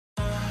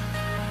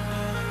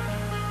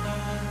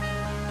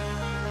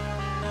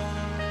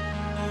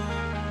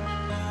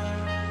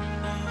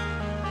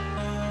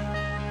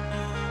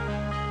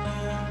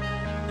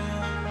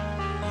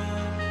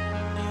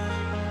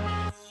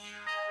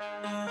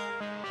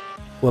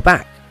We're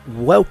back.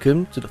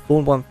 Welcome to the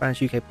Formula One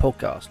Fans UK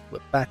podcast. We're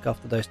back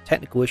after those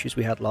technical issues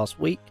we had last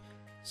week.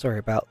 Sorry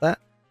about that.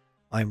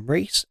 I'm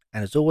Reese,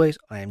 and as always,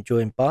 I am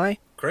joined by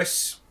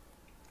Chris,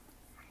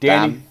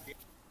 Danny.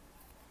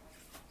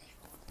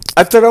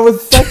 I thought I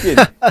was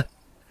second.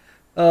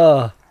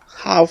 Oh,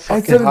 How I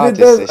fucking said hard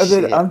it is does. this I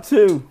said shit? I'm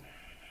two.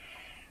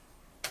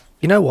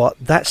 you know what?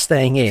 That's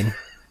staying in.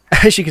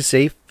 As you can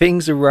see,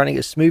 things are running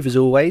as smooth as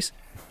always.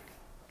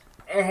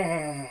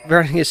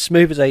 Running as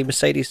smooth as a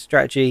Mercedes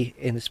strategy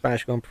in the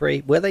Spanish Grand Prix,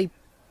 where they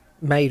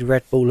made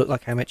Red Bull look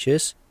like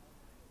amateurs.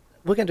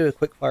 We're going to do a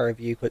quick fire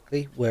review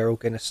quickly. We're all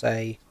going to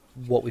say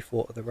what we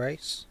thought of the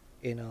race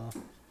in our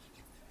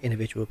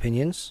individual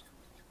opinions.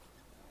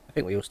 I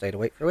think we all stayed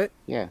awake through it.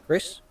 Yeah.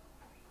 Chris,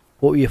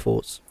 what were your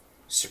thoughts?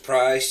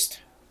 surprised,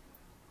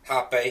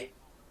 happy,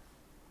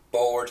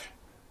 bored.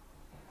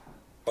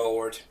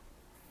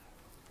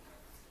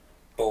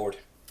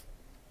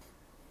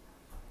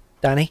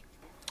 Danny?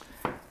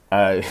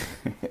 It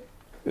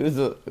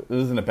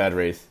wasn't a bad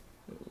race.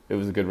 It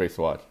was a good race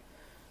to watch.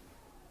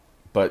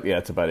 But yeah,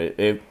 that's about it.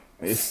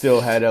 It still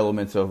had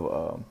elements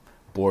of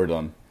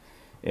boredom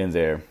in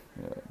there,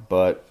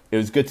 but it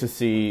was good to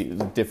see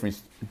the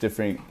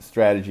different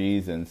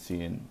strategies and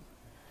seeing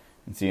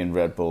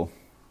Red Bull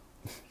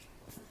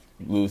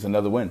lose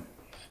another win.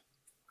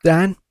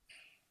 Dan?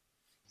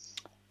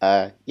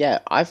 Yeah,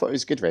 I thought it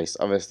was a good race.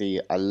 Obviously,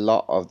 a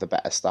lot of the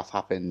better stuff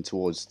happened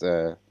towards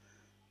the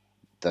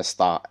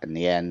start and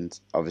the end.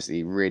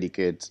 Obviously, really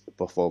good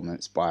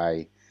performance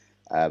by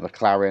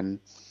McLaren.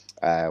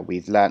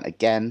 We've learnt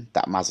again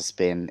that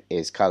Mazepin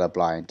is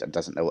colourblind and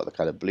doesn't know what the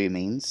colour blue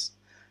means.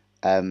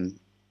 And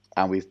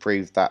we've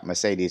proved that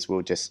Mercedes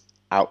will just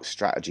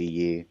out-strategy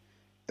you.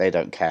 They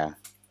don't care.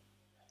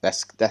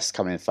 Let's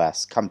come in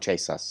first. Come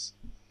chase us.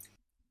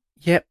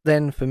 Yep,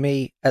 then for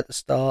me, at the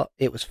start,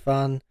 it was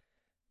fun.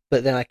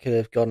 But then I could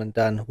have gone and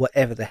done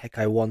whatever the heck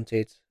I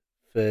wanted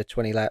for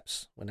 20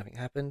 laps when nothing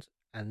happened.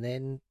 And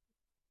then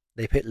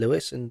they pit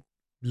Lewis, and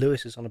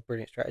Lewis is on a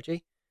brilliant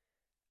strategy.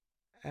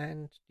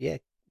 And yeah,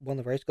 won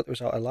the race, got the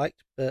result I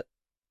liked. But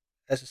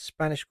as a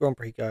Spanish Grand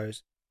Prix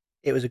goes,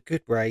 it was a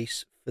good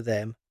race for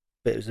them,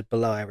 but it was a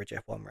below average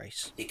F1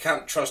 race. You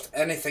can't trust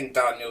anything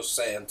Daniel's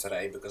saying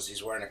today because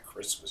he's wearing a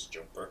Christmas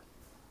jumper.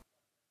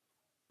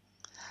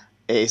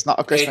 It's not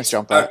a Christmas It's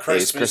jumper. a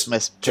It's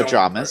Christmas jumper.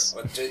 pyjamas.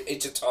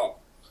 It's a top.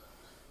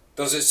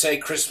 Does it say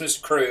Christmas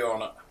crew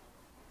on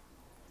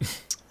it?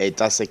 It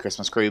does say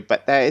Christmas crew,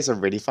 but there is a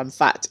really fun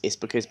fact. It's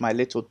because my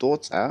little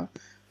daughter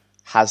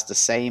has the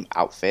same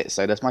outfit,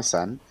 so does my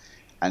son,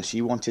 and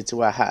she wanted to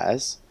wear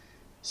hers,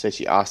 so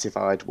she asked if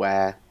I'd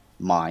wear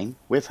mine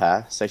with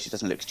her so she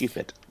doesn't look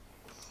stupid.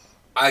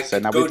 I So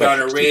could now go we down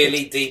a both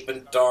really stupid. deep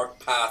and dark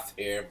path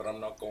here, but I'm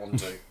not going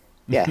to.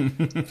 Yeah.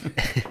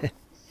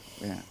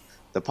 Yeah.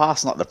 The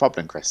past's not the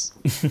problem, Chris.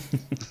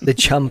 The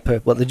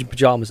jumper, well, the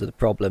pyjamas are the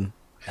problem.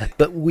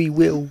 But we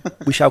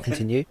shall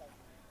continue.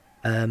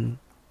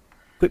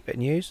 Quick bit of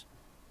news.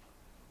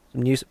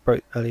 Some news that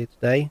broke earlier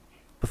today,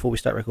 before we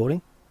start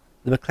recording.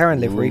 The McLaren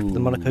livery for the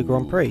Monaco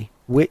Grand Prix,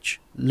 which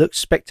looks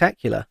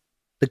spectacular.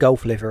 The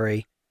Golf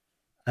livery.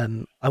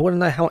 I want to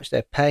know how much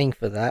they're paying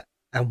for that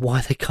and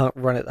why they can't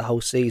run it the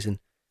whole season,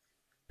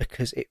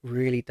 because it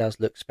really does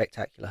look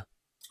spectacular.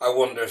 I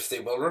wonder if they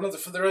will run it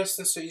for the rest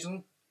of the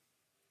season.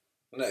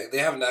 No, they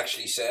haven't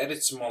actually said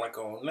it's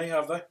Monaco only,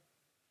 have they?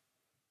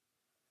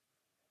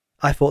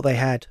 I thought they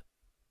had.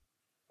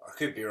 I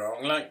could be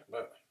wrong,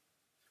 but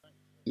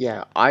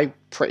Yeah, I'm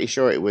pretty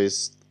sure it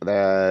was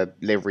the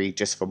livery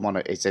just for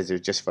Monaco. It says it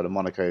was just for the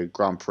Monaco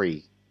Grand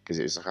Prix because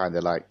it was kind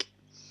of like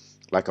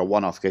a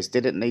one-off. Because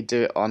didn't they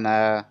do it on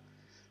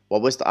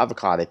what was the other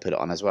car they put it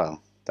on as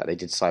well that they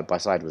did side by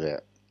side with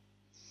it?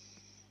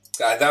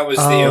 that was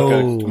the Oh.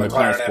 old McLaren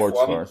McLaren sports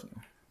F1. cars.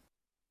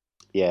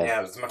 Yeah. Yeah,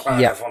 it was the McLaren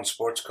Yeah. F1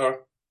 sports car.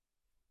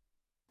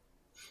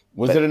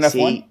 Was But it an F1?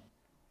 see-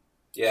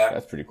 Yeah.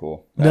 That's pretty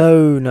cool.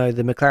 No,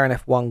 the McLaren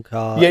F1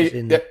 car Yeah, is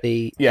in yeah,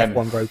 the yeah.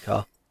 F1 road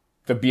car.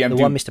 The BMW,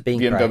 The one Mr. Bean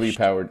BMW crashed.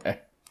 powered.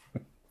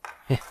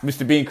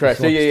 Mr. Bean crashed.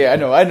 Yeah. I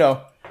know. I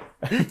know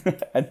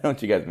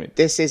what you guys mean.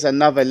 This is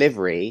another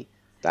livery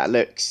that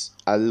looks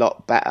a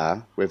lot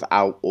better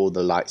without all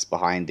the lights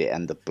behind it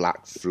and the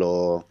black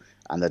floor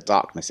and the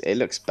darkness. It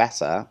looks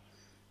better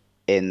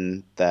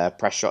in the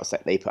press shots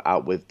that they put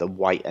out with the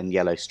white and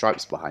yellow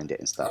stripes behind it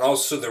and And stuff.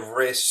 also the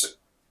race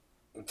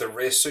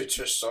suits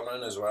are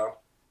stunning as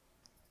well.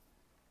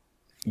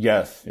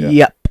 Yes. Yeah.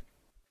 Yep.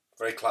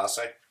 Very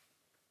classy.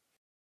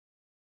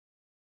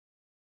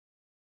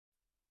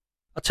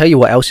 I'll tell you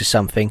what else is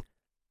something.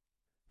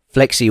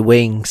 Flexi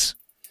wings.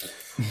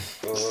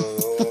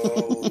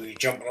 Oh, you're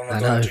jumping on I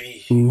a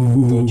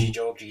know.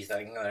 dodgy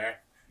thing there.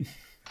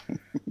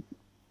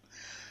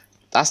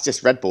 That's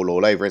just Red Bull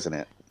all over, isn't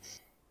it?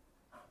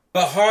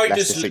 But how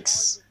That's does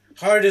just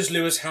how does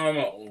Lewis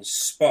Hamilton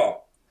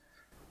spot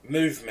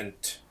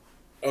movement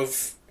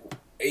of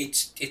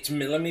it's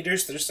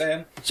millimeters? They're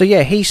saying. So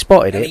yeah, he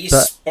spotted And it, he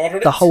but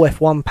spotted the it? whole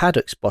F1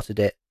 paddock spotted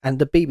it, and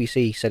the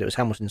BBC said it was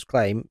Hamilton's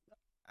claim,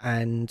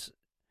 and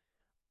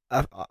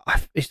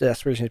that's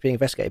the reason it's being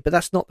investigated, but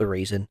that's not the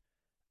reason.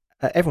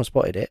 Everyone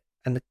spotted it,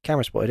 and the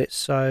camera spotted it,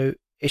 so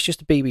it's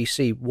just the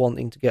BBC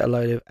wanting to get a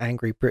load of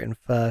angry Britain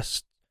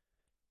First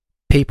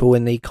people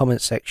in the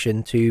comments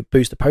section to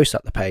boost the post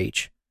up the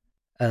page.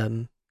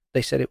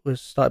 They said it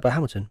was started by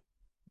Hamilton,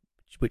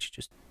 which is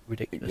just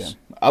ridiculous.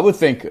 Yeah. I would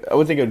think it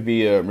would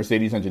be a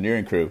Mercedes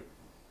engineering crew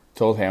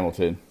told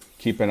Hamilton,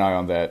 keep an eye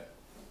on that.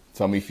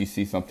 Tell me if you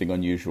see something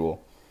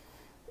unusual.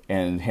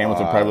 And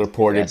Hamilton probably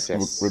reported,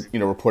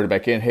 reported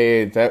back in,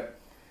 hey, that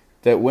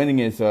wing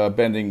is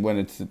bending when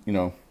it's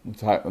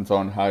it's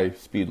on high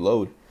speed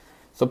load.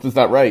 Something's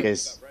not right,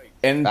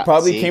 and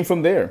probably came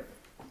from there.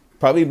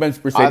 Probably been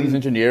Mercedes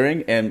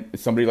engineering and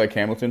somebody like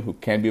Hamilton who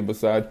can be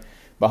behind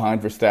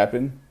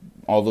Verstappen,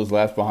 all those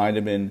laps behind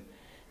him in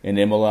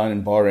Imola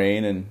and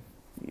Bahrain, and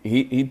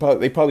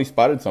they probably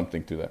spotted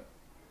something to that.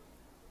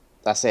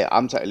 That's it.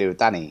 I'm totally with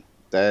Danny.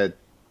 That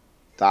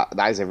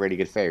is a really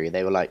good theory.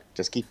 They were like,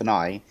 just keep an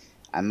eye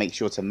and make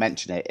sure to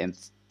mention it in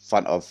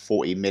front of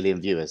 40 million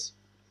viewers.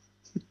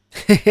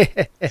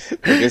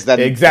 because then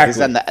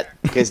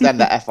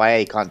the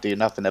FIA can't do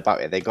nothing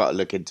about it. They got to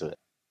look into it.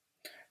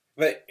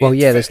 But well,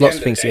 yeah, there's lots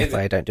of things the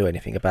FIA don't do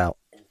anything about.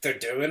 They're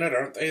doing it,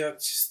 aren't they?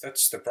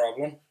 That's the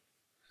problem.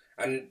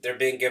 And they're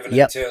being given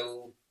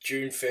until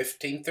June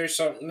 15th or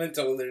something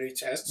until the new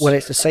tests. Well,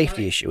 it's a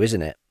safety issue,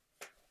 isn't it?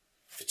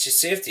 If it's a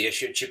safety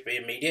issue, it should be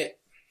immediate.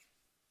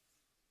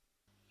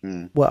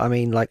 Well, I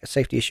mean, like a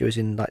safety issue is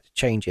in like to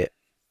change it.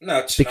 No,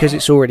 it's because not.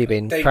 It's already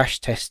been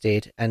crash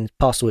tested and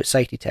passed all its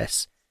safety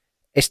tests.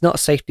 It's not a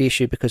safety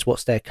issue because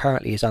what's there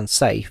currently is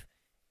unsafe.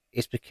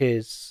 It's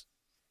because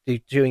they're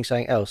doing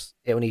something else.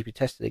 It will need to be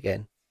tested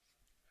again,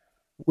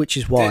 which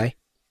is why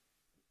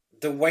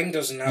the wing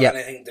doesn't have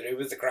anything to do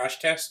with the crash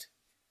test.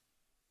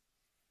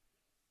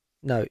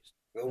 No,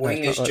 the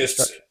wing is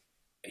just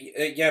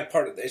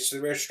part of it's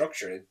the rear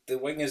structure. The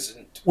wing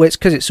isn't. Well, it's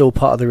because it's all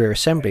part of the rear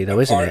assembly, though,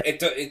 isn't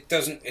it?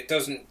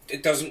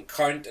 It doesn't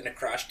count in a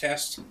crash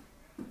test.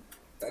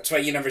 That's why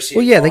you never see.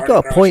 Well, they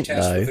got a point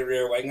though. With the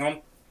rear wing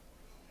on.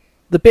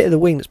 The bit of the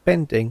wing that's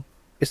bending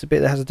is the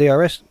bit that has a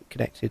DRS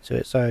connected to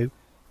it, so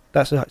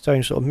that's its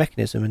own sort of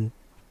mechanism and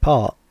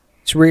part.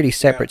 It's really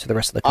separate to the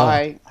rest of the car.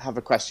 I have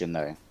a question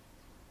though.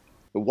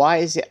 Why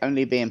is it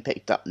only being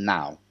picked up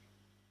now?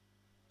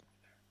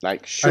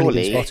 Like,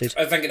 surely, I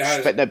think it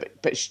has.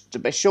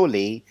 But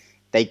surely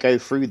they go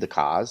through the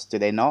cars, do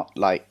they not?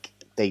 Like,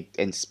 they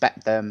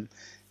inspect them,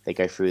 they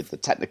go through the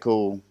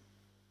technical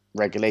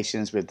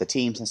regulations with the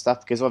teams and stuff.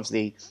 Because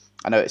obviously,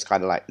 I know it's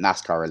kind of like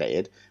NASCAR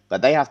related,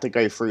 but they have to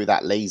go through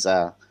that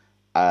laser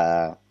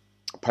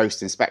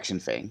post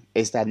inspection thing.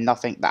 Is there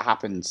nothing that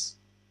happens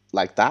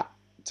like that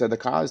to the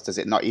cars? Does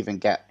it not even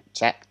get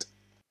checked?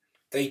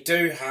 They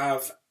do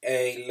have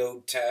a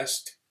load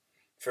test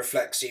for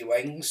flexi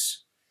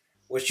wings,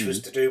 which was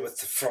to do with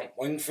the front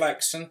wing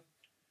flexing.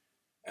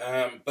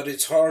 But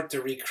it's hard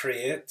to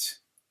recreate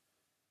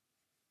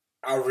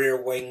a rear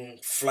wing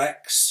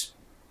flex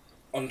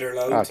under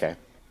load. Okay.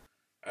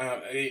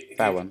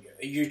 That one.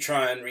 You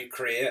try and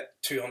recreate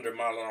 200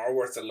 mile an hour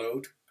worth of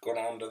load going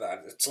on to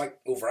that. It's like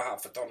over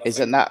half a ton.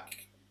 Isn't that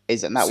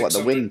what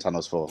the wind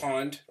tunnel's for?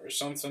 Pound or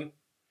something.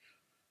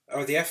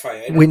 Oh, the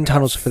FIA. Wind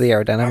tunnels for the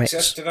aerodynamics.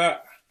 Access to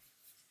that.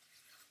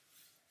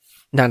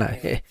 No.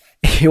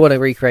 If you want to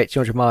recreate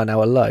 200 mile an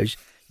hour loads,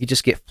 you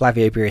just get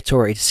Flavio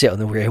Briatore to sit on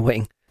the rear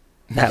wing.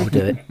 That'll do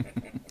it.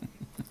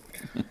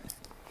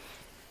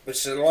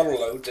 It's a lot of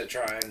load to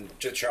try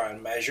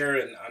and measure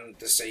and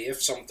to see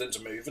if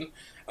something's moving.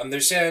 And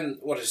they're saying,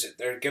 what is it?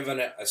 They're giving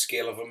it a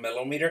scale of 1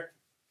 millimeter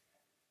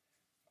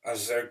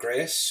as their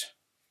grace.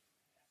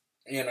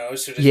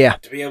 So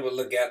to be able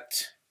to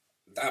get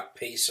that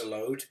piece of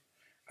load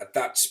at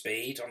that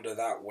speed under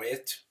that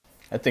weight.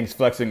 That thing's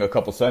flexing a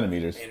couple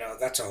centimeters.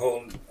 That's a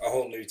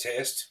whole new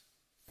taste.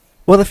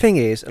 Well, the thing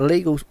is, a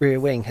legal rear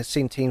wing has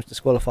seen teams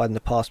disqualified in the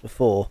past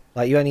before.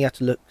 Like, you only have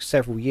to look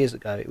several years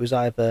ago. It was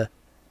either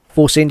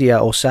Force India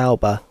or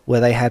Sauber, where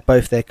they had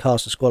both their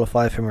cars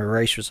disqualified from a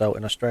race result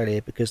in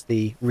Australia because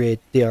the rear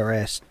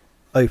DRS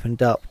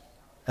opened up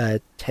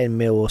 10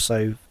 mil or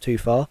so too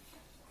far.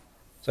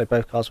 So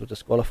both cars were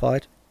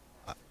disqualified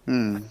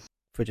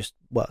for just,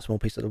 a small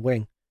piece of the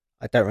wing.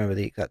 I don't remember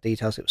the exact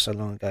details, it was so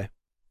long ago.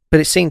 But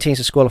it's seen teams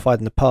disqualified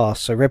in the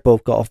past, so Red Bull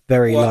have got off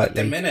very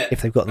lightly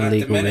if they've got an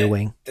illegal rear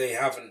wing. They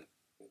haven't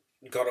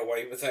got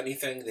away with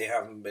anything. They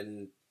haven't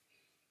been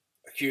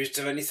accused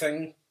of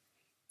anything.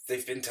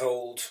 They've been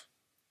told,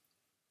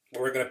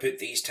 we're going to put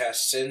these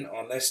tests in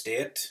on this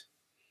date,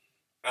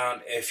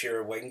 and if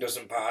your wing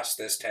doesn't pass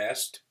this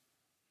test,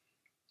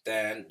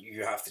 then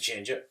you have to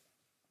change it.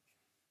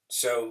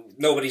 So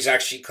nobody's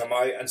actually come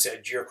out and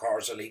said your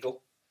car's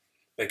illegal,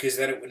 because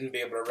then it wouldn't be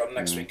able to run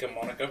next week in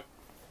Monaco.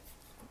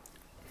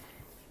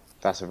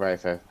 That's a very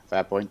fair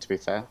point, to be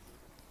fair.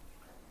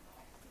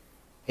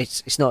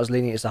 It's not as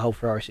lenient as the whole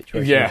Ferrari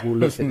situation. Yeah. We'll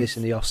look at this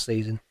in the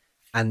off-season,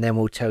 and then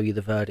we'll tell you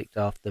the verdict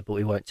after, but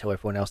we won't tell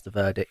everyone else the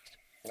verdict.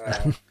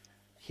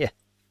 Yeah.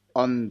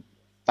 On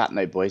that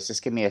note, boys,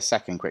 just give me a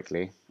second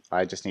quickly.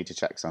 I just need to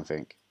check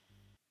something.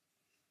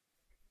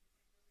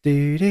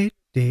 Do do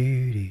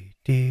do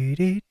do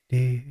do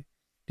do.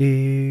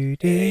 A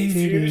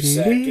few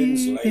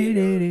seconds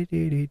later.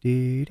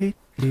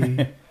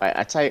 Right,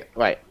 I tell you.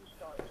 Right.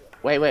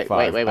 Wait.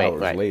 5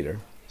 hours later.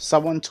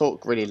 Someone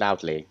talk really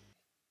loudly.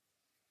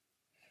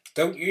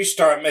 Don't you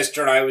start,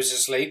 mister. I was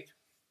asleep.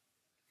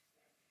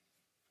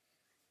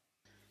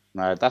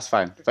 No, that's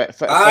fine. For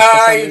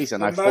some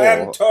reason, I am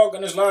thought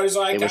talking as loud as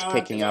I it can. was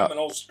picking up I'm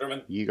an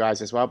Ulsterman. you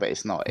guys as well, but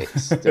it's not.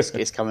 It's just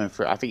it's coming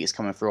through. I think it's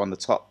coming through on the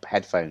top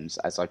headphones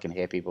as I can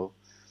hear people.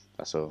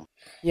 That's all.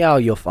 Yeah, oh,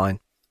 you're fine.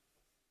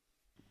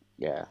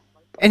 Yeah.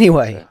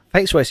 Anyway,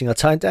 thanks for wasting our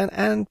time, Dan,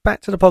 and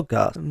back to the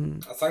podcast.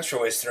 Oh, thanks for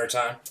wasting our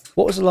time.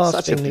 What was the last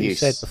Such thing that you abuse.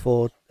 said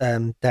before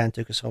Dan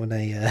took us on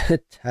a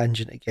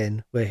tangent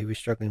again, where he was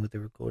struggling with the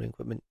recording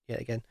equipment yet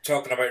again?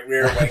 Talking about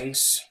rear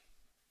wings.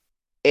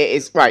 It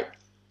is right.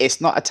 It's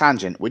not a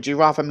tangent. Would you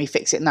rather me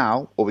fix it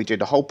now, or we do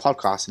the whole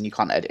podcast and you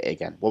can't edit it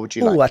again? What would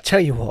you Oh, I like? tell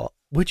you what.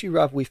 Would you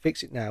rather we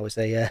fix it now as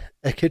a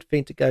good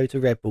thing to go to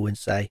Red Bull and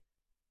say?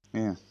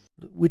 Yeah.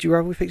 Would you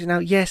rather we fix it now?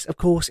 Yes, of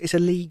course, it's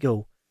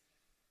illegal.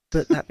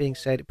 But that being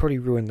said, it probably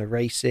ruined the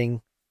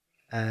racing,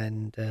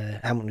 and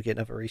Hamilton would get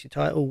another racing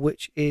title,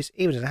 which is,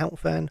 even as a Hamilton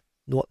fan,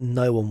 what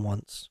no one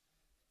wants.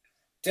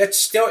 That's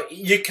still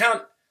you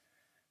cannot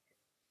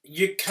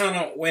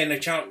win a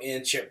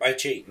championship by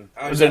cheating.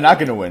 They're not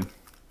going to win.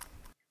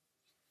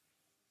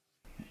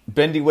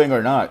 Bendy wing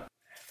or not.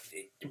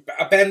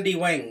 A bendy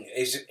wing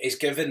is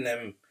giving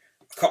them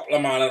a couple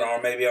of miles an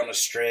hour, maybe on a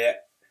straight,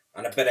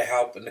 and a bit of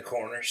help in the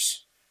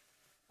corners.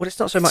 Well, it's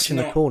not so It's much in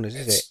the not- corners,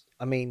 is it's- it?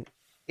 I mean,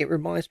 it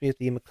reminds me of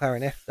the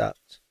McLaren F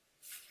duct,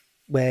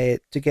 where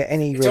to get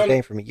any It's real on-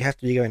 gain from it, you have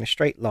to be going a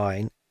straight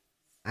line,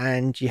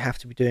 and you have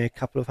to be doing a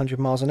couple of 100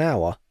 miles an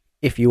hour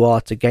if you are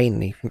to gain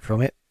anything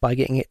from it by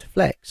getting it to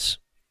flex.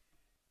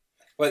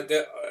 But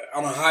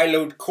on a high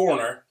load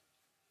corner,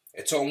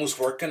 it's almost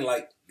working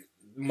like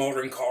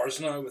modern cars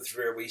now with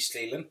rear wheel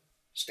steering.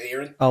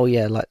 Oh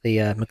yeah, like the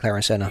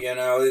McLaren Senna. You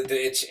know,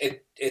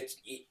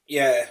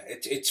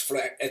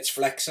 it's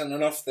flexing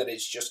enough that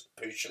it's just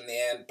pushing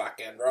the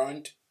back end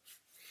round.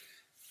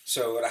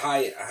 So at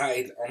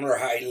under a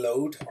high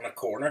load on a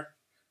corner,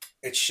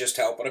 it's just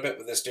helping a bit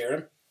with the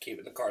steering,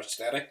 keeping the car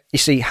steady. You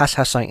see, Haas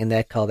has something in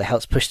their car that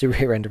helps push the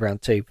rear end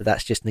around too, but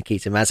that's just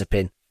Nikita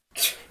Mazepin.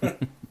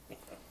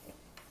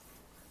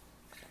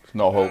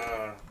 No hope.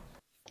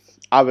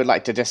 I would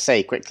like to just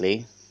say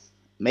quickly,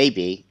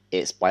 maybe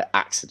it's by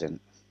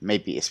accident.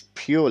 Maybe it's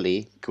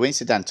purely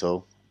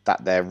coincidental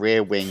that their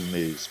rear wing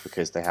moves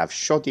because they have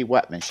shoddy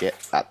workmanship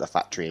at the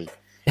factory.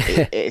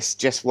 It's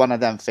just one of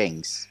them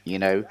things, you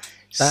know.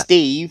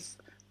 Steve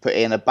put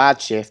in a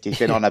bad shift. He's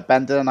been on a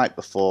bender the night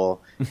before.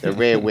 The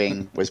rear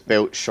wing was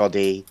built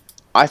shoddy.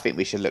 I think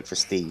we should look for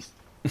Steve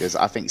because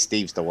I think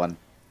Steve's the one.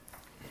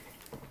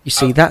 You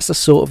see, that's the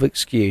sort of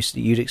excuse that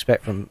you'd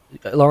expect from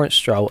Lawrence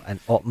Stroll and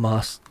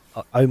Omar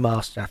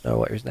Staffner, or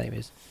whatever his name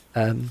is.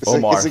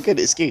 Omar. It's a good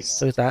excuse.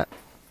 So is that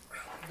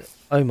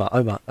Omar,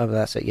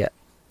 that's it, yeah.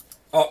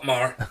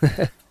 Otmar.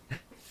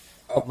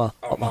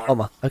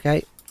 Omar.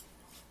 Okay.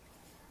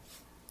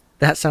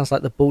 That sounds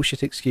like the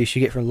bullshit excuse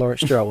you get from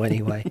Lawrence Stroll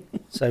anyway.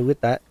 So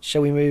with that,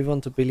 shall we move on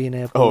to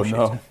billionaire Oh bullshit?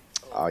 no.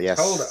 Oh yes.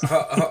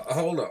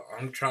 Hold on.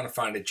 I'm trying to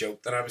find a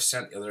joke that I was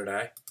sent the other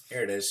day.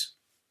 Here it is.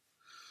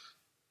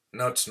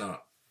 No, it's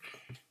not.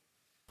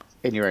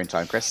 In your own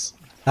time, Chris.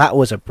 That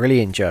was a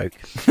brilliant joke.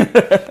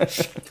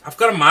 I've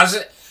got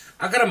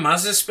a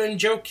Mazda spin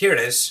joke. Here it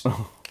is.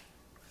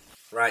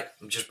 Right,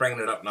 I'm just bringing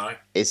it up now.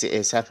 Is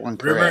F1 Rumor: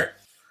 career?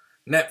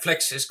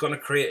 Netflix is going to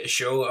create a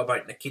show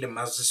about Nikita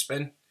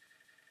Mazepin.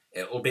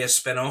 It will be a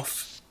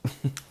spin-off.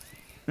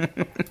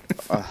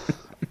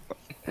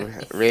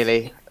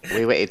 Really?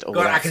 We waited all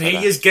God, that I can for hear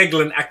that. you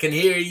giggling. I can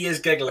hear you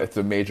giggling. It's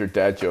a major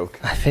dad joke.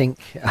 I think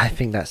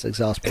that's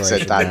exasperation.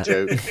 It's a dad that.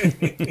 joke.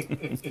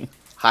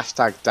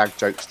 Hashtag dad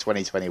jokes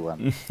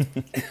 2021.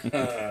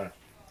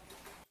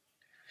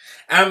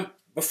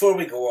 Before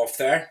we go off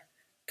there,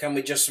 can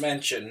we just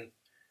mention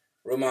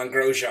Roman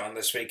Grosjean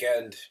this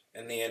weekend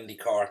in the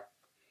IndyCar?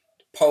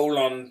 Pole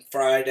on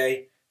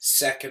Friday,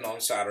 second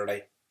on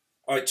Saturday.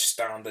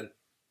 Outstanding.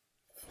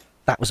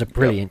 That was a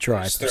brilliant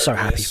drive. I'm so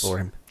happy Third for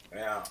him.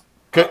 Yeah.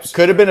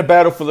 Could have been a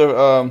battle for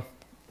the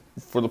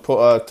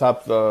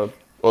top the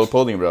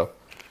podium, bro.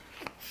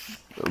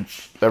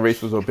 That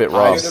race was a bit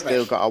raw. I've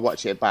still got to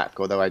watch it back,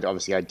 although I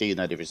do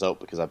know the result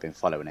because I've been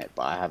following it,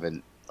 but I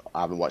haven't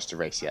watched the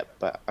race yet.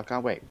 But I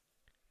can't wait.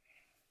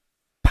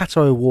 Pato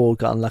O'Ward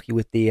got unlucky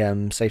with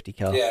the safety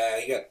car. Yeah,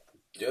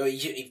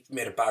 he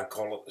made a bad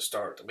call at the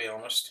start, to be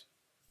honest.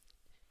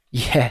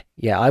 Yeah.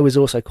 I was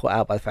also caught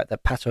out by the fact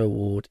that Pato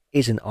O'Ward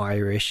isn't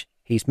Irish.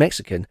 He's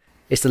Mexican.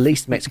 It's the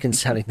least Mexican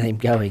sounding name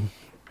going.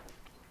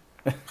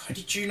 How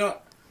did you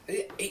not?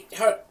 Yeah.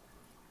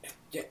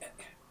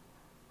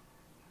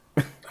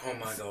 Oh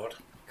my god.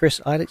 Chris,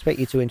 I'd expect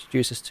you to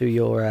introduce us to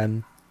your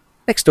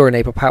next door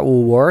neighbour, Pato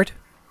O'Ward.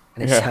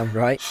 And it sound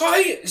right. How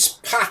is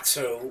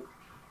Pato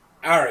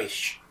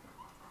Irish?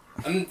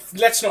 And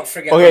let's not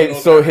forget. Okay, I'm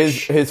not so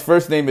Irish. his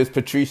first name is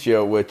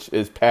Patricio, which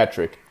is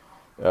Patrick,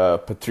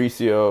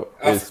 Patricio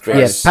Of is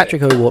course. Spanish. Yeah,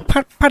 Patrick O'Ward.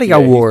 Paddy Yeah,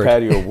 he's O'Ward.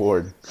 Patty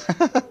O'Ward.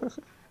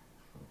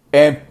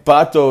 And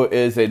Pato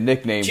is a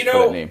nickname Do you for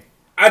know, that name.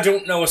 I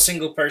don't know a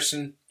single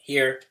person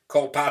here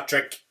called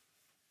Patrick.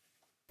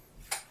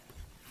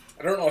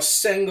 I don't know a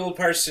single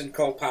person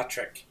called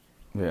Patrick.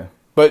 Yeah,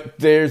 but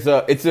there's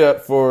it's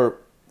for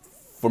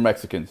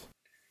Mexicans.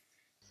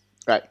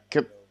 Right,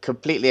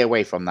 completely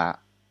away from that.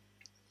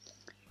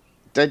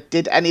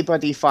 Did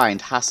anybody find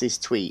Haas's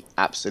tweet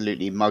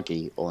absolutely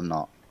muggy or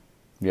not?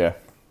 Yeah.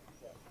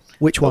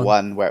 Which The one?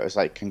 one where it was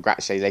like,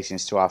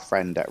 congratulations to our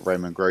friend at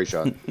Roman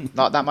Grosjean.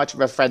 Not that much of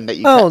a friend that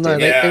you Oh kept no, in.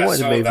 they Yeah, I wanted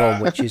to saw move on,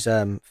 that. which is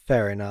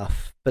fair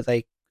enough. But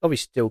they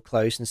obviously still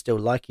close and still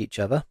like each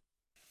other.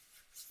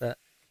 But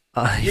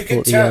I You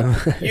can thought tell.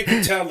 the You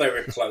can tell they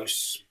were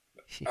close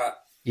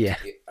yeah,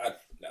 at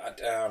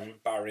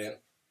Bahrain.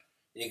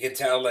 You can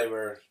tell they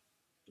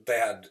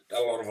had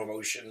a lot of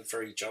emotion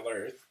for each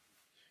other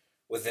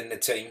within the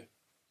team.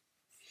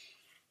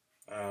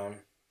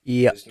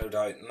 yeah. There's no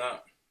doubt in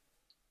that.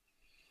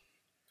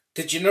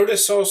 Did you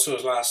notice also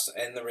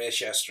in the race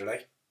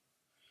yesterday?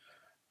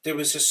 There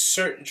was a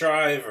certain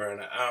driver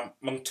in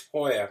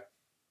Montoya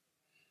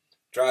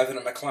driving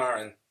a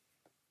McLaren.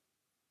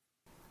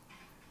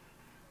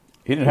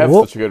 He didn't have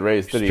Whoop. such a good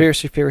race, did he?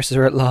 Conspiracy theorists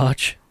are at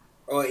large.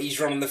 Oh, he's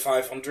running the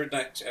 500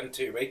 in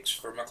 2 weeks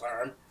for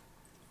McLaren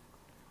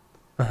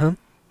Uh-huh.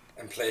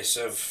 in place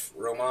of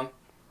Roman.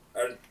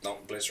 Or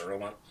not in place of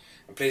Roman.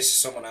 In place of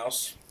someone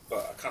else,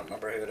 but I can't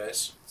remember who it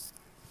is.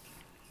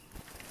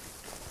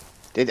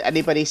 Did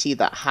anybody see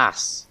that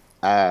Haas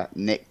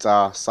nicked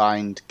our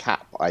signed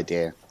cap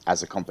idea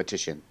as a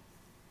competition?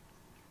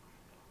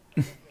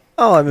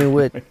 Oh, I mean,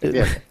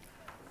 Yeah,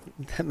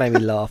 that made me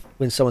laugh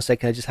when someone said,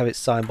 "Can I just have it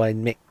signed by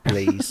Mick,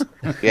 please?"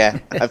 yeah.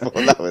 I thought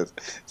that was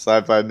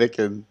signed by Mick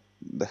and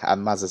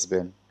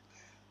Mazepin.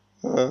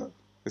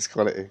 It's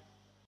quality.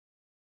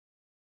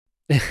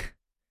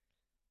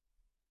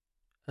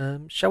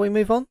 Shall we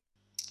move on?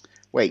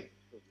 Wait,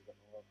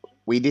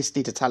 we just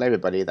need to tell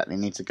everybody that they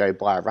need to go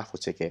buy a raffle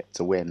ticket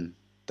to win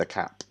the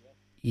cap.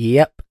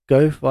 Yep.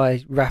 Go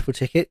buy raffle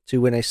ticket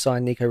to win a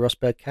signed Nico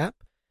Rosberg cap.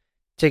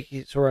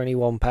 Tickets are only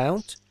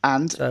 £1,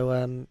 And so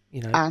and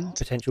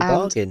potential and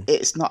bargain.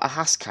 it's not a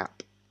Haas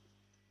cap.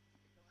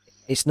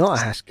 It's not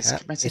a Haas it's a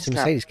cap. Mercedes It's a cap.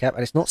 Mercedes cap,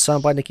 and it's not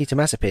signed by Nikita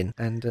Mazepin.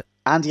 And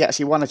And he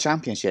actually won a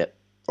championship.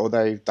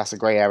 Although that's a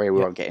grey area, we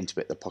Yep. won't get into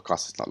it. The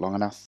podcast is not long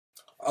enough.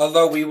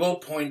 Although we will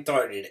point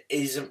out it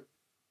is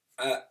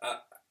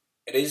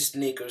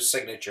Nico's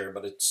signature,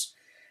 but it's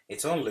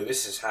on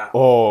Lewis's hat.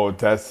 Oh,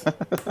 that's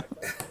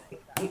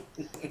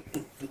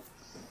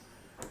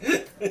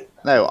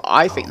No,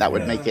 I think that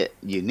would make it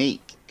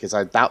unique because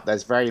I doubt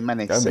there's very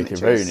many that'd make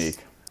signatures it very unique.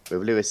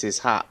 with Lewis's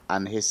hat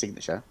and his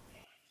signature.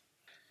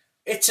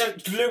 It's a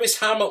Lewis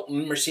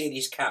Hamilton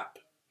Mercedes cap,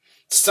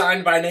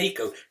 signed by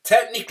Nico.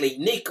 Technically,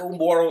 Nico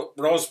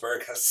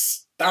Rosberg has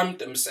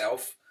stamped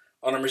himself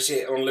on on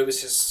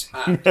Lewis's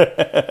hat.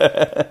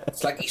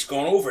 It's like he's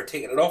gone over,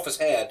 taken it off his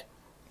head,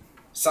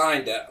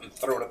 signed it, and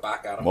thrown it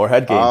back at him. More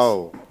head games.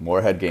 Oh.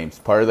 More head games.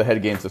 Part of the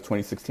head games of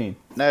 2016.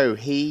 No,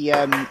 he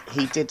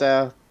did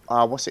a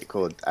what's it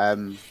called?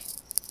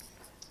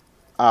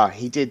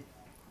 He did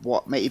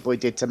what Matey Boy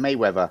did to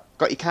Mayweather.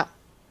 Got your cap?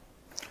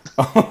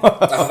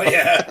 Oh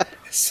yeah,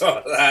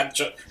 saw that.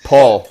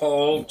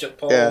 Paul, Jake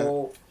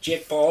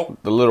Paul.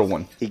 the little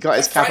one. He got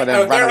his cap and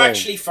No, then ran they're away.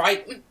 actually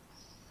fighting.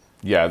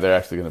 Yeah, they're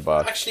actually going to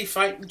box. Actually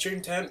fighting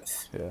June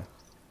 10th. Yeah.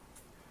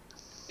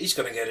 He's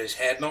gonna get his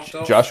head knocked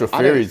off. Joshua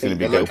I don't Fury's going think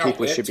to be little good.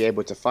 people should be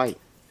able to fight.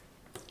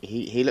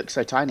 He looks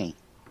so tiny.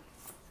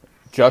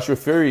 Joshua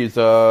Fury's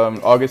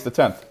August the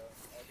 10th.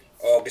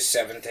 August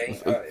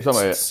 17th. Something like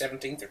that.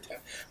 17th or 10th.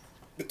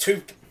 The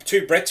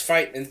two Brits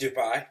fighting in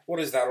Dubai. What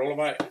is that all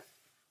about?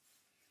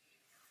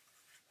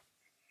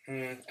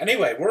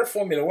 Anyway, we're a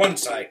Formula One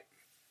site.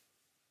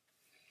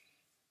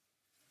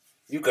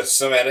 You've got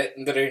some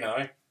editing to do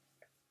now.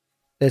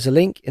 there's a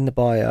link in the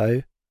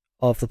bio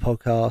of the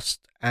podcast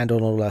and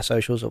on all our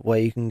socials of where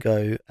you can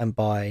go and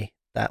buy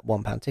that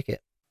 £1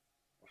 ticket.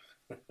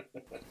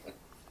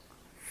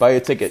 Buy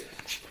a ticket.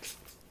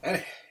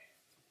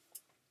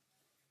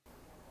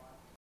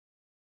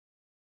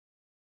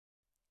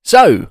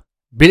 So,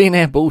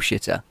 billionaire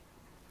bullshitter.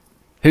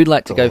 Who'd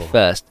like to go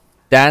first?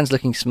 Dan's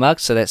looking smug,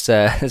 so let's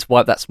let's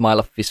wipe that smile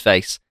off his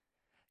face.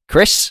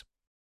 Chris?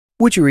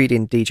 Would you read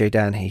in DJ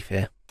Dan Heath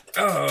here?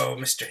 Oh,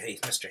 Mr.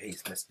 Heath,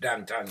 Mr.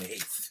 Dan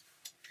Heath.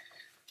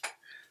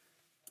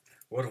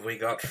 What have we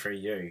got for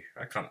you?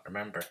 I can't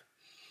remember.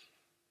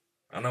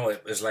 I know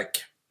it was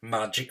like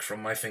magic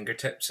from my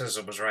fingertips as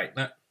I was writing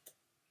it.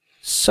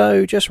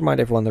 So, just remind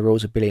everyone the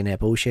rules of Billionaire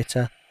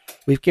Bullshitter.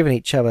 We've given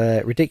each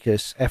other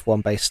ridiculous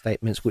F1 based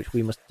statements which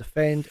we must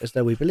defend as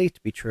though we believe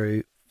to be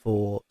true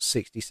for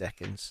 60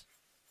 seconds.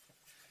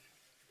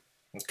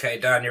 Okay,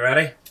 Dan, you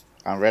ready?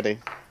 I'm ready.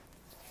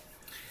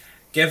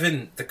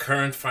 Given the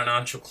current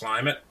financial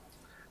climate,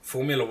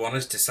 Formula One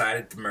has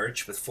decided to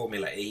merge with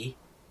Formula E.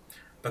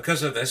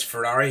 Because of this,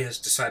 Ferrari has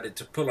decided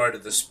to pull out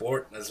of the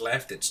sport and has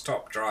left its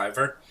top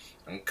driver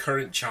and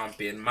current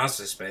champion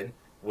Mazepin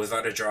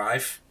without a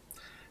drive.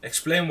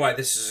 Explain why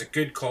this is a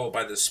good call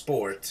by the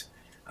sport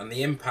and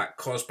the impact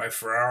caused by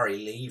Ferrari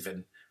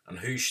leaving, and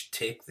who should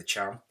take the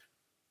champ.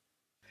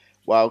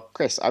 Well,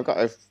 Chris, I've got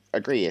to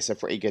agree. It's a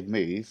pretty good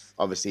move.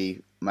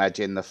 Obviously,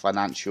 merging the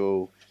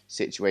financial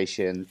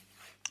situation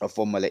of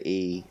Formula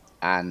E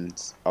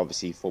and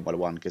obviously Formula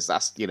One, because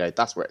that's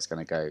where it's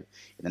going to go in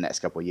the next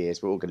couple of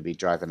years. We're all going to be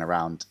driving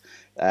around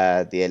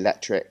the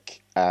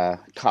electric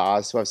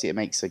cars, so obviously it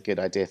makes a good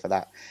idea for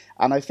that.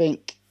 And I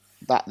think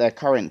that the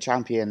current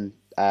champion,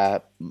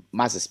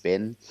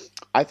 Mazepin,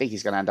 I think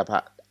he's going to end up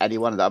at any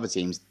one of the other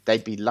teams.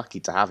 They'd be lucky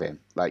to have him.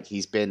 Like,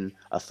 he's been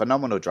a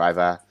phenomenal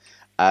driver.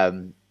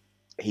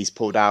 He's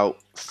pulled out.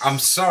 I'm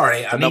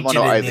sorry, I need you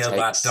to nail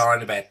that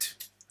down a bit.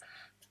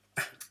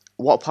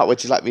 What part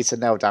would you like me to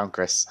nail down,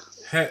 Chris?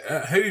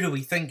 Who do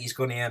we think he's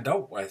going to end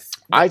up with?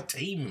 What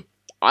team?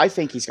 I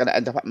think he's going to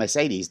end up at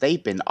Mercedes.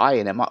 They've been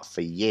eyeing him up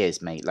for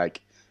years, mate.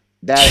 Like,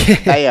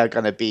 they are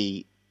going to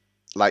be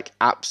like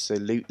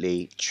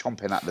absolutely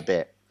chomping at the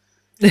bit.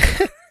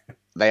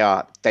 They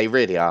are. They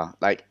really are.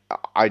 Like,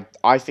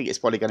 I think it's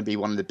probably going to be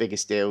one of the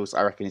biggest deals.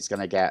 I reckon it's going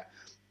to get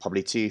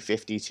probably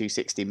 250,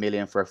 260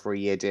 million for a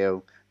 3-year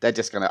deal. They're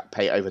just going to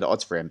pay over the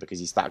odds for him because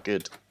he's that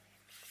good.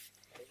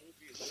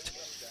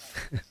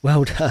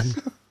 Well done.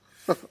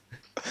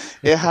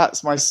 It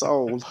hurts my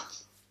soul.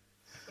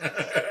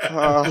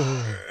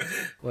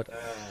 What?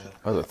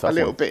 That was a tough A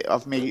little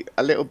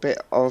one. bit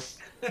of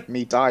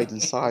me died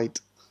inside.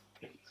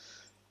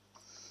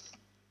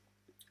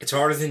 It's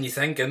harder than you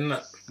think, isn't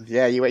it?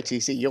 Yeah, you wait till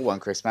you see your one,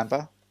 Chris,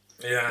 remember?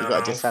 Yeah, You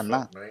got to defend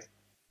that. Right.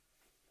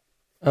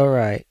 All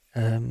right.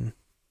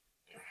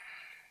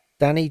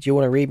 Danny, do you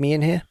want to read me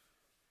in here?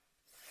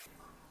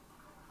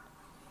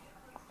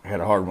 I had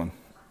a hard one.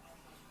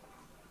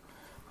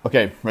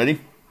 Okay,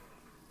 ready?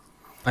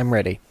 I'm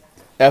ready.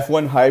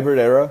 F1 hybrid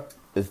era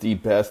is the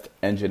best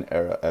engine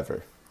era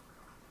ever.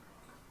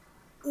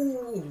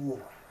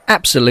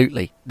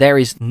 Absolutely. There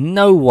is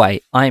no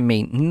way,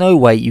 no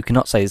way you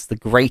cannot say it's the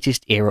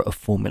greatest era of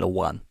Formula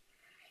One.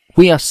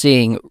 We are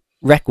seeing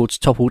records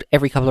toppled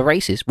every couple of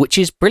races, which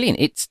is brilliant.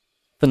 It's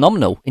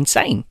phenomenal,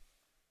 insane.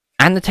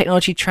 And the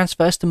technology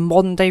transfers to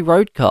modern day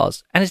road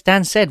cars. And as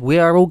Dan said, we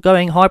are all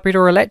going hybrid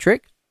or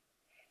electric.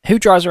 Who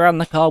drives around in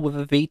the car with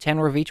a V10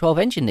 or a V12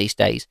 engine these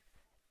days?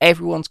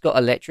 Everyone's got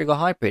electric or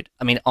hybrid.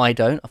 I mean, I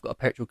don't. I've got a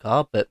petrol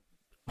car, but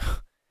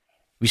have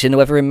you seen the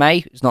weather in May?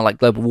 It's not like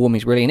global warming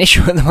is really an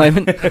issue at the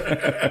moment.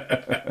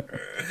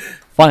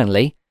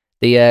 Finally,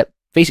 the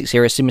V6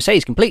 series in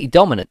Mercedes completely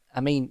dominant.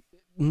 I mean,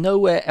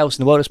 nowhere else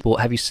in the world of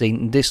sport have you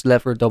seen this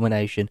level of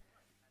domination.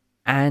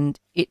 And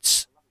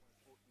it's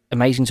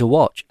amazing to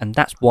watch. And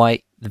that's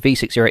why the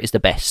V6 era is the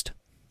best.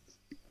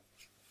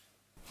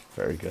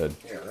 Very good.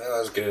 Yeah, that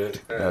was good.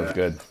 That was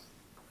good.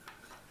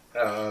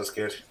 Oh, that was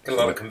good. Got a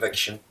lot of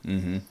conviction.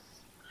 Mm-hmm.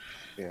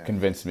 Yeah.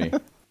 Convinced me.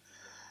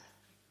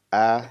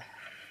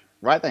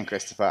 Right then,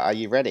 Christopher, are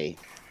you ready?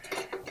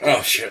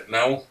 Oh, shit,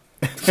 no.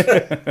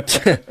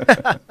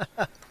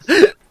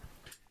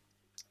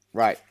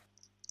 Right.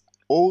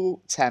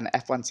 All 10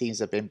 F1 teams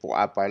have been bought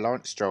out by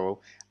Lawrence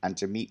Stroll and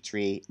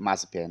Dmitry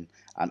Mazepin,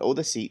 and all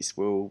the seats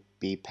will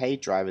be paid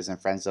drivers and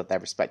friends of their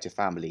respective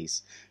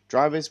families.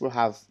 Drivers will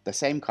have the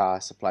same car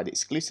supplied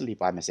exclusively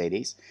by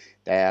Mercedes.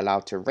 They are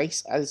allowed to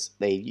race as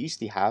they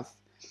usually have,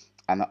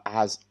 and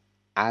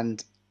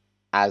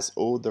as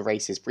all the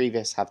races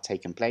previous have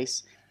taken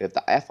place, with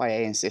the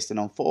FIA insisting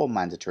on 4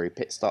 mandatory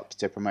pit stops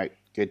to promote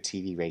good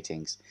TV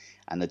ratings,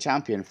 and the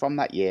champion from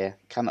that year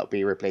cannot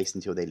be replaced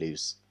until they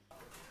lose.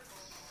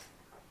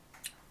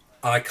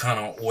 I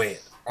cannot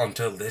wait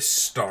until this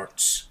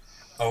starts.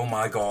 Oh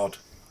my god.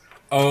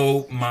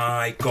 Oh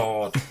my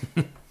god.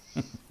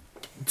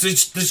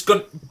 There's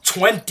got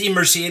 20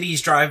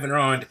 Mercedes driving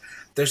around.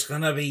 There's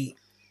gonna be...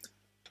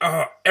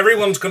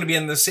 everyone's gonna be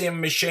in the same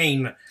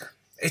machine.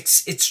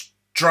 It's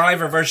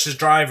driver versus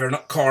driver,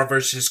 not car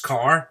versus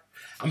car.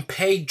 And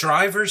paid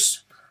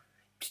drivers.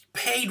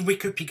 Paid, we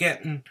could be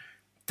getting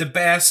the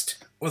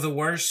best or the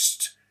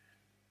worst.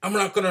 I'm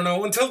not gonna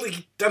know until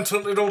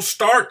it all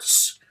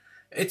starts.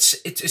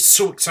 It's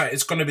so exciting.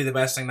 It's going to be the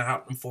best thing to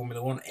happen in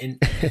Formula One in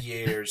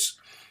years.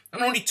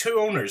 And only 2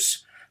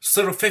 owners.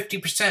 Still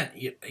 50%.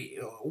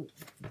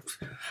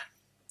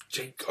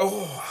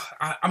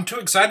 I'm too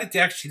excited to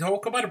actually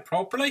talk about it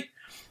properly.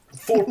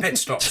 4 pit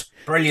stops.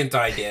 Brilliant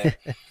idea.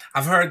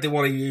 I've heard they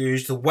want to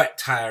use the wet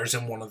tyres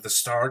in one of the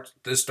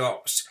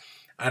stops.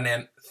 And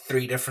then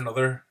 3 different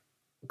other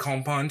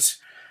compounds.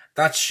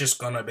 That's just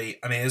going to be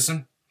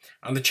amazing.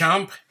 And the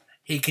champ,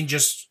 he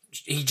just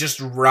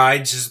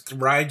rides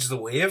the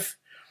wave.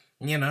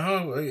 You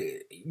know,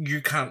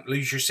 you can't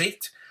lose your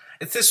seat.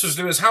 If this was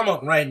Lewis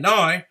Hamilton right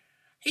now,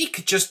 he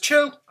could just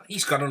chill.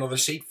 He's got another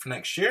seat for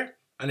next year,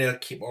 and he'll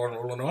keep on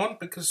rolling on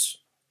because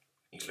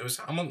he's Lewis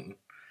Hamilton.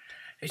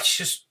 It's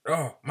just,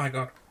 oh my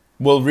god.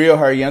 Will Rio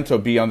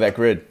Haryanto be on that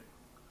grid?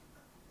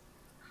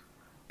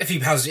 If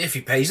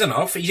he pays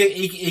enough,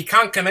 he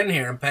can't come in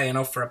here and pay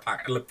enough for a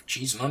pack of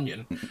cheese and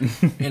onion.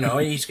 You know,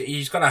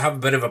 he's got to have a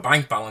bit of a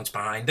bank balance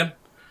behind him.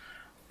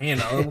 You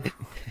know,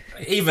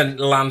 even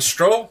Lance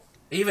Stroll,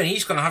 even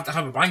he's going to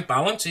have a bank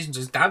balance. His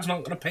dad's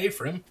not going to pay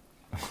for him.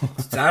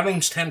 His dad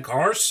owns 10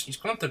 cars. He's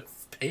going to have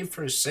to pay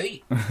for his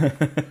seat.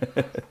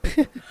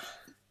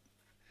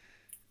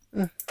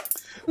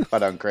 Well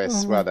done,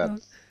 Chris. Well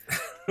done.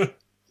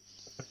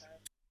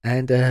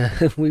 And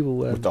we will.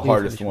 With the we will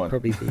hardest finish with one.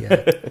 Probably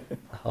the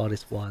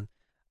hardest one.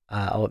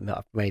 I'll admit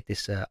I've made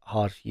this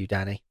hard for you,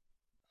 Danny.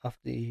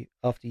 After you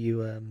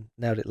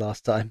nailed it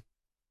last time,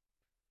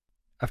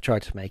 I've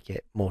tried to make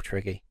it more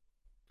tricky.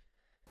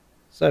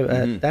 So,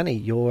 Danny,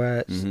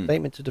 your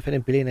statement to defend a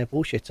billionaire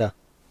bullshitter.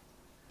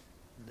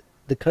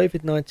 The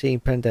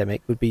COVID-19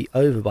 pandemic would be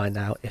over by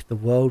now if the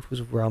world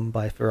was run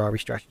by Ferrari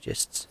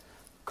strategists.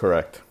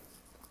 Correct.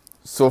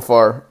 So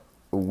far,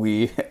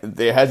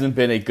 there hasn't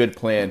been a good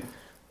plan.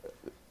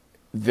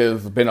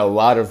 There's been a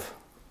lot of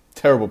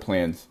terrible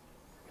plans.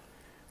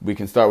 We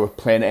can start with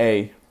plan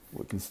A,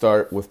 we can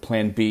start with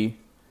plan B,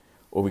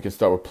 or we can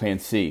start with plan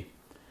C.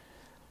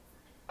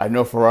 I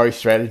know Ferrari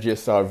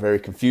strategists are very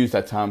confused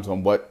at times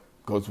on what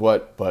goes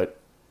what, but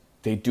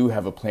they do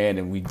have a plan,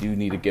 and we do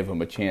need to give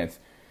them a chance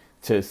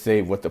to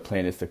say what the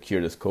plan is to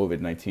cure this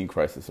COVID-19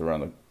 crisis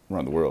around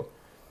the world.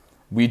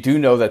 We do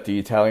know that the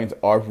Italians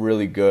are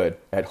really good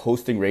at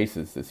hosting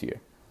races this year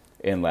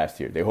and last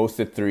year. They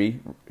hosted 3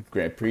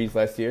 Grand Prix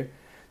last year.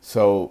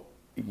 So,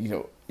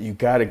 you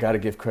gotta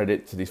give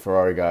credit to these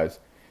Ferrari guys.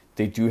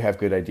 They do have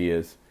good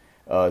ideas.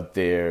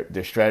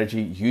 Their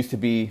strategy used to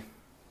be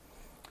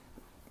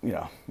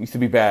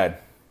bad.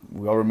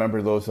 We all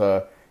remember those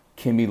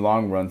Kimi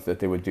long runs that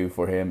they would do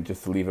for him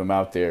just to leave him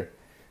out there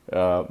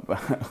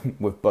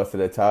with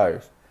busted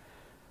tires.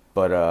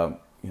 But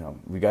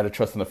we got to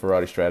trust in the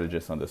Ferrari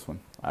strategists on this one.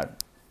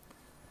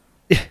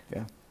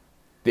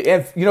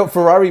 Yeah.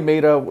 Ferrari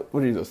made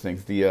what are those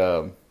things?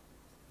 The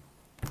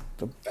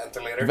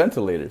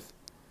ventilators.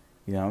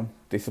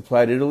 They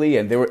supplied Italy,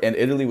 and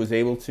Italy was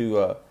able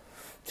to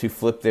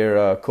flip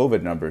their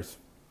COVID numbers.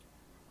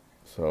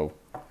 So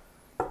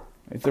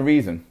it's a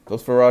reason.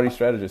 Those Ferrari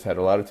strategists had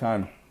a lot of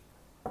time.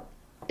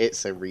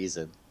 It's a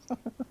reason.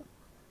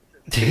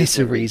 It's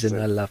a reason.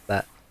 I love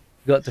that.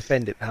 You've got to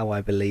defend it how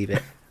I believe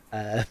it.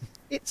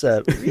 It's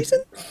a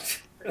reason.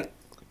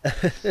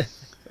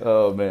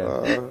 Oh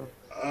man.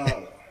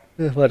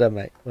 Well done,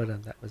 mate. Well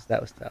done. That was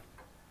tough.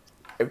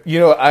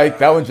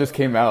 That one just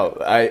came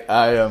out.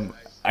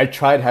 I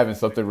tried having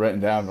something written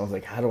down. I was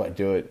like, how do I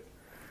do it?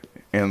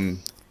 And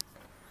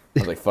I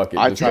was like, fuck it.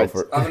 I just tried. Go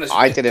for it.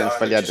 I didn't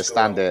fully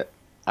understand it.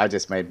 I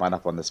just made mine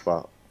up on the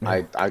spot.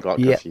 I got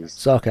confused.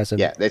 Sarcasm.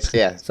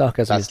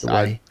 Sarcasm is the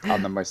way.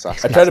 I'm the most I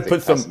sarcastic. tried to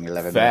put some person you'll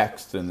ever meet.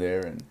 facts in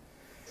there, and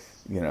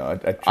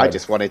I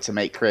just wanted to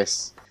make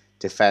Chris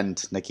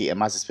defend Nikita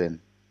Mazepin.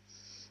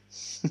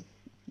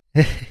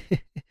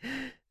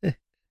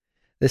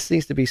 There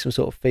seems to be some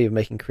sort of theme of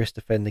making Chris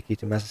defend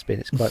Nikita Mazepin.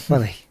 It's quite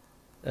funny.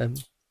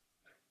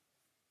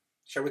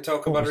 Shall we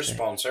talk about our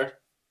sponsor?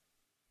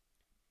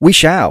 We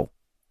shall.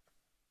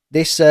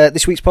 This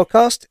week's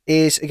podcast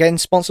is again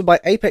sponsored by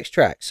Apex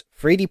Tracks,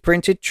 3D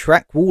printed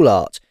track wall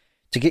art.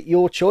 To get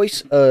your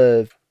choice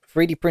of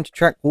 3D printed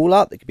track wall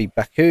art, that could be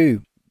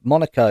Baku,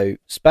 Monaco,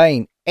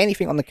 Spain,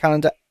 anything on the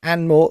calendar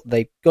and more,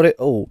 they've got it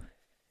all.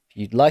 If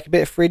you'd like a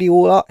bit of 3D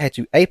wall art, head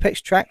to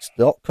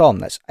apextracks.com.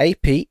 That's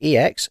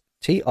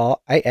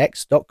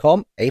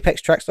APEXTRAX.com,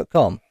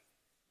 apextracks.com.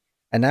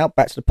 And now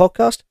back to the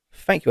podcast.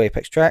 Thank you,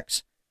 Apex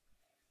Tracks.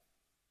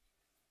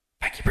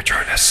 Thank you for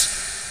joining us.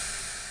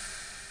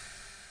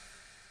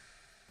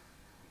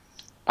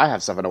 I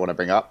have something I want to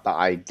bring up that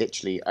I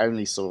literally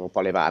only saw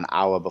probably about an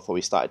hour before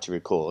we started to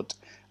record.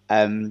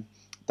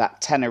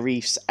 That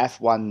Tenerife's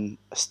F1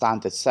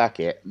 standard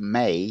circuit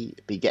may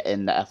be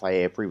getting the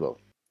FIA approval.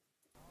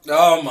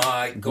 Oh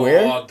my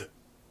god.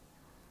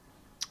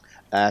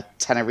 Where?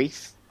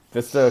 Tenerife.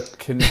 That's the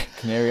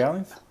Canary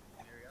Islands?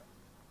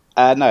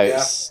 No, Yeah.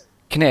 it's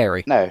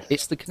Canary. no.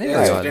 It's the Canary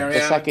Yeah, it's Islands. Canary The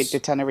circuit Islands. de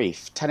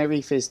Tenerife.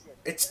 Tenerife is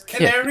It's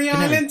Canary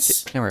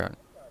Islands. Canary Islands.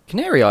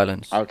 Canary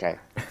Islands. okay.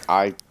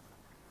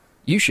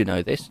 You should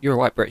know this. You're a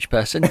white British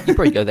person. You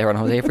probably go there on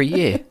holiday every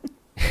year.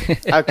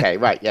 Okay,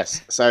 right,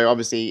 yes. So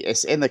obviously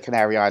it's in the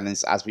Canary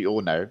Islands, as we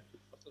all know.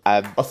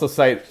 Also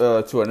site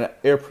to an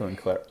airplane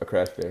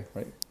crash there,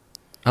 right?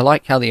 I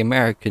like how the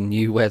American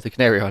knew where the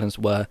Canary Islands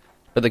were,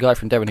 but the guy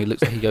from Devon who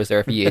looks like he goes there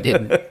every year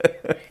didn't.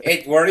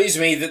 It worries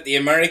me that the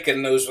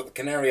American knows what the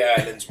Canary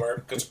Islands were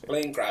because a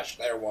plane crashed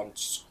there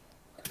once.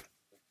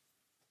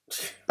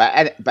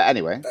 But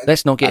anyway,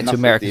 Let's not get into enough of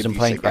Americans the and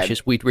plane abuse again.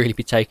 crashes. We'd really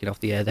be taken off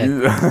the air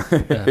then.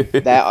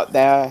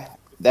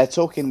 they're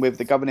talking with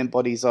the governing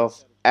bodies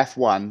of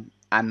F1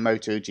 and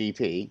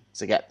MotoGP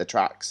to get the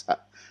tracks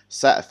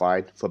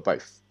certified for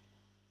both.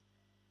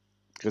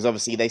 Because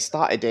obviously they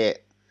started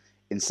it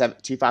in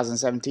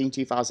 2017,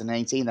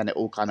 2018, then it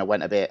all kind of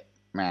went a bit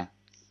meh.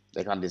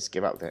 They kind of just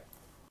give up with it.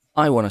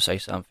 I want to say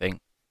something.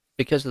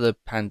 Because of the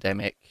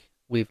pandemic,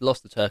 we've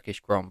lost the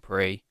Turkish Grand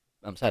Prix.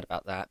 I'm sad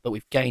about that, but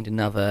we've gained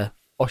another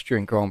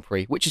Austrian Grand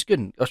Prix, which is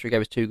good. Austria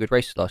gave us 2 good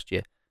races last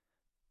year.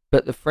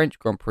 But the French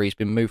Grand Prix has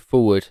been moved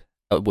forward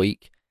a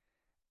week,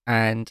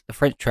 and the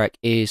French track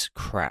is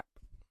crap.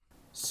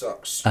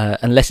 Sucks.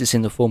 Unless it's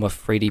in the form of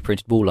 3D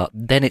printed wall art,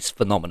 then it's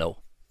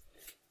phenomenal.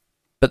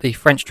 But the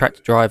French track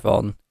to drive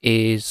on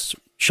is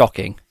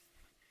shocking.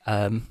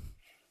 And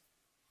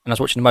I was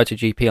watching the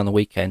MotoGP on the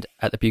weekend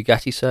at the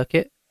Bugatti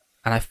circuit,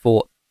 and I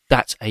thought,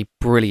 that's a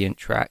brilliant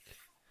track.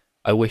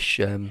 I wish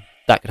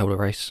that could hold a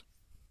race.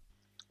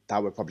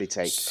 That would probably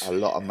take a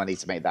lot of money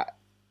to make that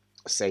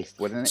safe,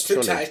 wouldn't it? It's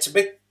too tight. It's a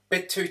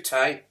bit too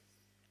tight.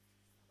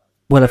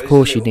 Well, of It is a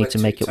course, you little need bit to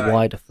too make it tight.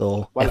 wider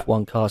for Well,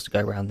 F1 cars to go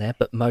around there,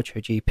 but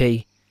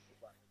MotoGP,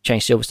 Shane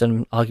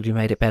Silverstone arguably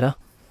made it better.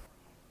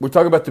 We're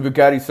talking about the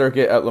Bugatti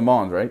circuit at Le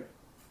Mans, right?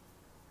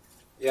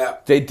 Yeah.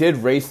 They did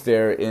race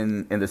there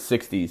in the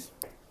 60s,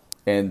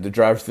 and the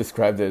drivers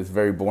described it as a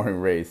very boring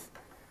race.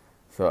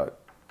 So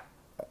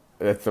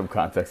that's some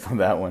context on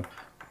that one.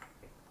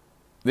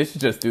 They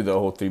should just do the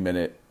whole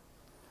 3-minute.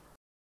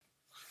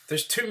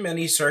 There's too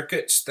many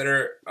circuits that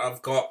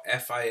have got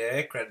FIA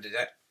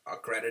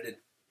accredited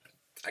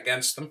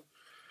against them,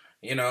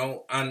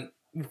 and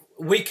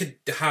we could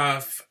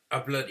have a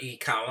bloody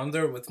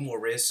calendar with more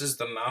races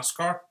than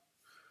NASCAR.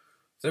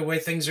 The way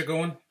things are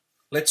going,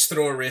 let's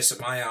throw a race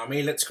at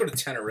Miami. Let's go to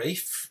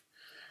Tenerife.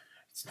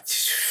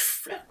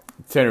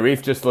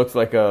 Tenerife just looks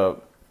like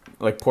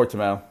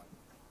Portimao.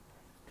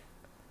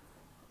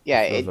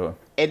 Yeah, So-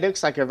 it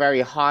looks like a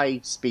very high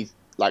speed,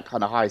 like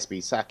kind of high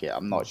speed circuit.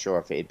 I'm not sure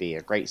if it'd be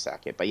a great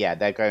circuit, but yeah,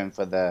 they're going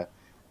for the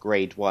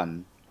Grade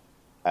 1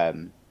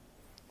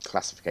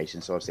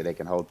 classification, so obviously they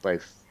can hold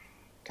both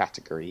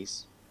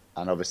categories.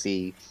 And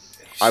obviously,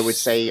 I would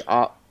say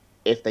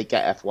if they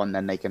get F1,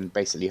 then they can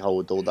basically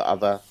hold all the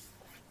other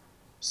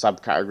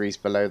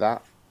subcategories below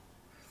that.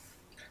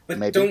 But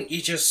Maybe. don't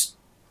you just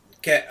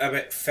get a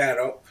bit fed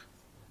up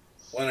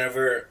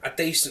whenever a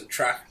decent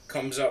track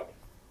comes up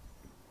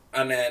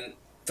and then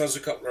does a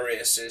couple of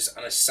races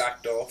and is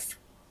sacked off?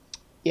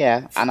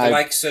 Yeah, and the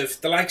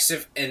likes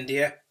of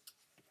India,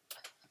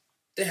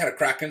 they had a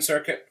cracking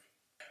circuit.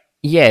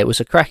 Yeah, it was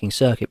a cracking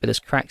circuit, but there's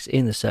cracks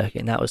in the circuit,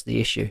 and that was the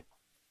issue.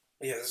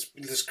 Yeah,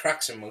 there's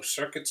cracks in most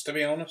circuits, to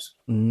be honest.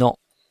 Not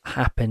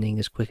happening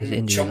as quick as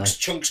India, though.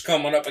 Chunks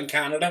coming up in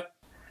Canada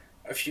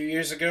a few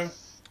years ago.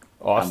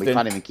 and we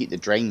can't even keep the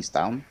drains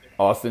down.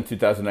 Austin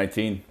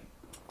 2019.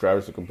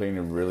 Drivers are complaining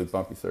a really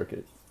bumpy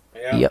circuit.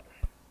 Yeah. Yep.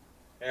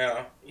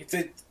 Yeah.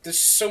 There's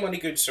so many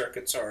good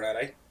circuits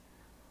already.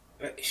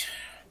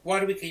 Why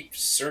do we keep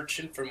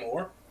searching for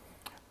more?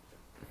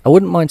 I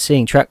wouldn't mind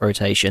seeing track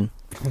rotation.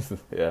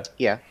 Yeah.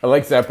 Yeah, I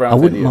like Zap Brown's I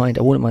wouldn't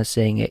idea. mind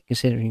seeing it,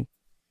 considering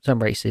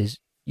some races,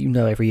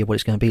 every year what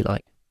it's going to be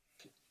like.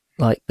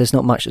 Like, there's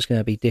not much that's going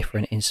to be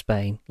different in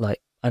Spain. Like,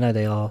 I know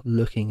they are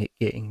looking at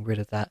getting rid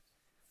of that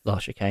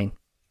last chicane.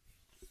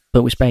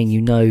 But with Spain,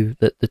 you know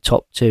that the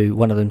top two,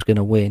 one of them's going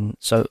to win.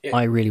 So Yeah.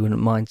 I really wouldn't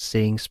mind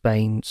seeing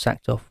Spain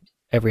sacked off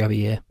every other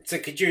year They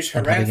could use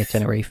and having a Jerez.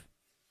 Tenerife.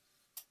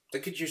 They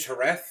could use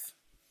Jerez.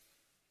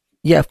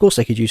 Yeah, of course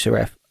they could use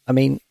Jerez. I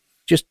mean,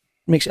 just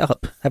mix it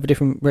up. Have a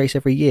different race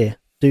every year.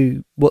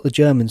 Do what the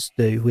Germans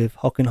do with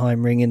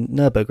Hockenheimring and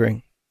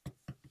Nürburgring.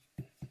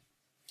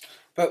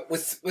 But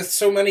with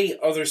so many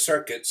other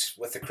circuits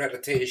with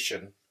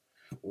accreditation,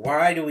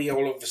 why do we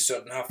all of a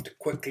sudden have to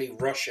quickly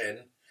rush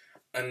in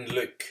and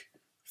look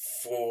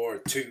for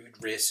 2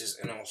 races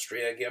in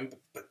Austria again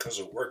because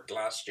it worked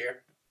last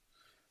year?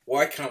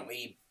 Why can't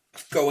we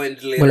go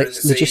into later in the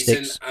it's season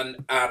logistics.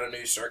 and add a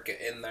new circuit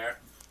in there?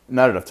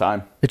 Not enough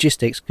time.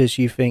 Logistics, because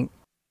you think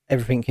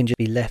everything can just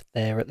be left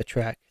there at the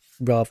track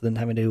rather than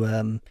having to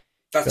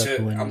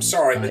I'm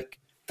sorry, but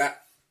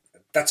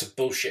that's a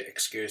bullshit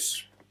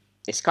excuse.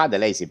 it's kind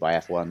of lazy by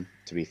F1,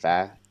 to be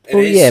fair. It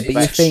Well, is, yeah, but you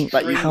it's think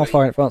extremely- how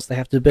far in advance they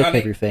have to book I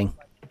mean, everything.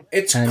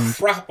 It's and-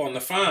 crap on the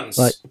fans.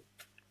 Like,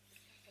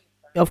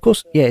 of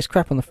course, yeah, it's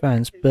crap on the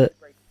fans, but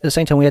at the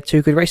same time, we had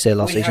 2 good races there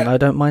last We season. had I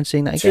don't mind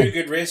seeing that 2 again.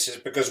 good races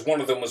because one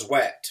of them was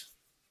wet.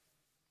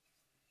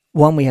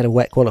 One, we had a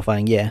wet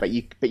qualifying, yeah. But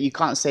you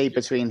can't say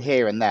between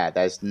here and there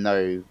there's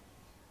no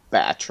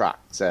better track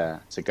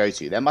to go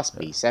to. There must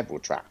be several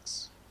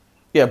tracks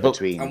Yeah, but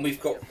And between we've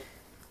got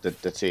the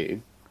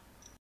two.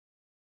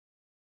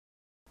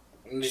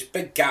 and there's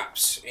big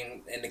gaps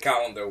in the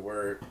calendar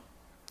where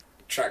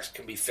tracks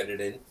can be fitted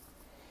in.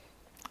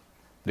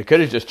 they could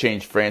have just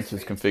changed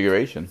France's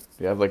configuration.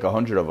 They have like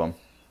 100 of them.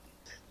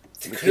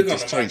 They We could could have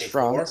just gone to change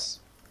 94. France.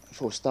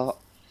 Full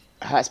stop.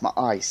 It hurts my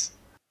eyes.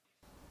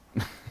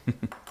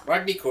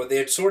 Magny-Cours, they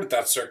had sorted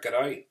that circuit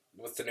out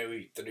with the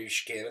new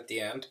chicane at the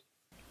end.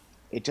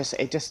 It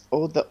just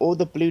all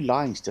the blue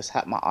lines just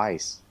hurt my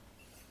eyes.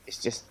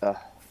 It's just Well,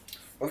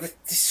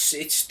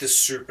 it's the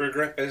super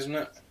grip, isn't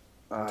it?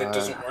 That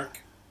doesn't work.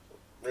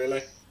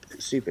 Really?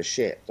 super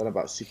shit. Don't know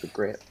about super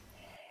grip.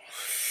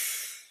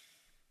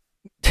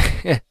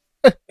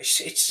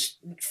 It's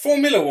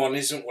Formula One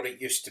isn't what it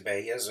used to be,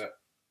 is it?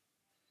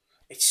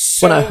 It's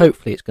so. Well, no,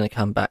 hopefully it's going to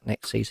come back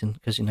next season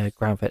because,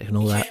 Ground Vet and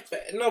all that.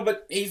 Yeah,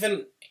 but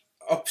even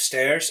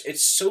upstairs,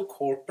 it's so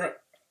corporate.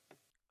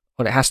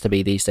 Well, it has to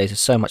be these days. There's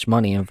so much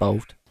money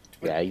involved.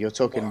 Yeah, you're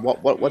talking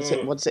what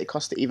does it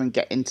cost to even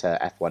get into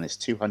F1? It's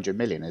 200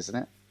 million, isn't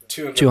it?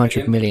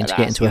 200 million to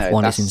get That's, into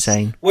F1 is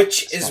insane.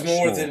 which It's is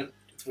not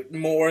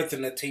more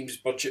than a team's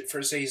budget for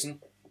a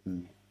season.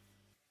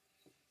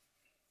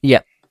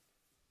 Yeah.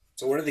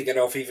 So where do they get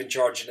off even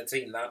charging a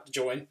team that to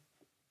join?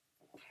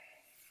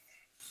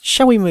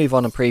 Shall we move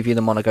on and preview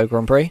the Monaco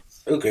Grand Prix?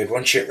 Oh, good.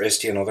 One shit race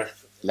to another.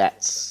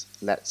 Let's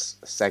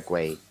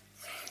segue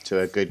to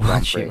a good One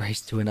Grand shit Prix.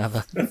 race to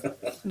another.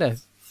 No,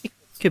 it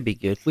could be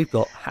good. We've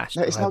got hash.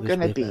 No, it's not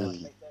drivers going to with,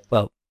 be.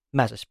 Well,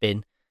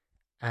 Mazepin,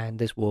 and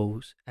there's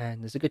walls,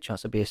 and there's a good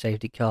chance it'll be a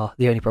safety car.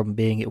 The only problem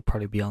being it'll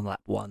probably be on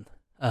lap 1,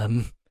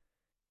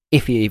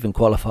 if he even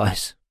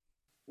qualifies.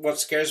 What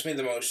scares me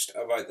the most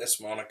about this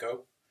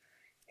Monaco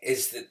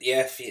is that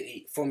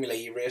the Formula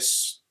E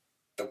race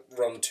that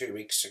run 2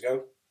 weeks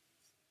ago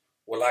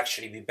will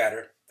actually be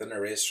better than the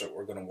race that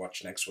we're going to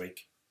watch next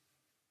week.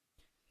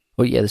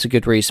 Well, yeah, there's a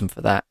good reason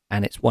for that,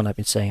 and it's one I've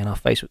been saying in our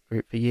Facebook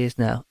group for years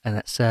now, and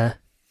that's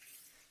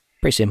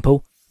pretty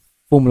simple.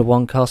 Formula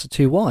One cars are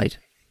too wide.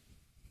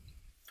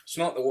 It's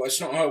not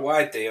how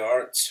wide they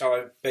are; it's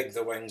how big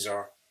the wings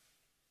are.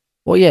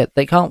 Well, yeah,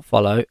 they can't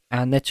follow,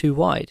 and they're too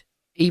wide.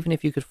 Even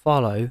if you could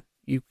follow,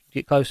 you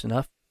get close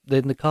enough,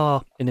 then the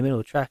car in the middle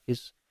of the track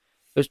is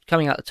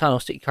coming out the tunnel,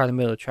 stick your car in the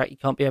middle of the track, you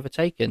can't be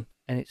overtaken,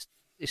 and it's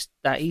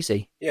that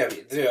easy. Yeah, but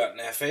you do that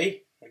in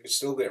FE, you can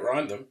still get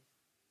around them.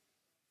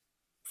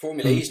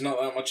 Formula E is not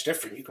that much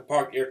different. You can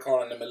park your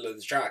car in the middle of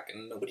the track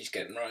and nobody's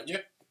getting around you.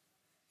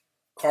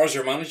 Cars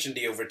are managing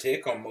to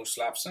overtake on most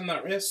laps in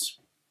that race.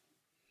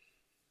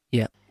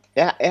 Yeah.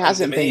 Yeah, it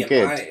hasn't been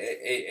good.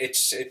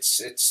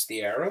 It's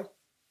the arrow.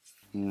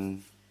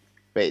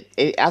 But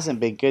it hasn't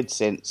been good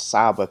since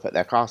Sauber put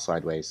their car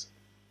sideways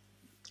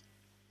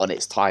on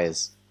its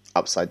tyres,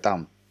 upside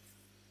down.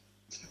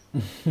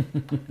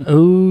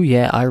 Oh,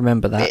 yeah, I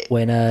remember that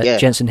when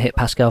Jensen hit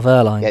Pascal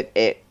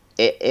Wehrlein.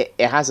 It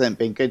hasn't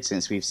been good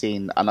since we've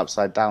seen an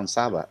upside down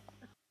Sauber.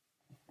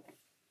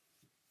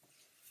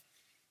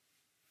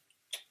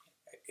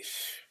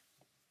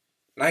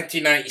 I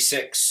think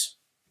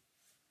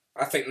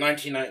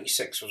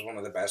 1996 was one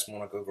of the best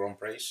Monaco Grand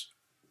Prix.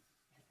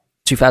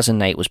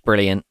 2008 was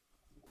brilliant.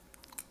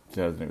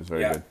 2008 was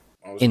very good.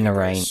 In the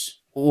rain.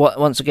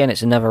 Once again,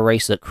 it's another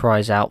race that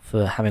cries out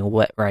for having a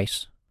wet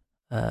race.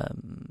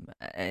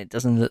 It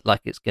doesn't look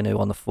like it's going to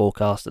on the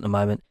forecast at the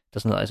moment.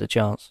 Doesn't look like there's a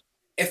chance.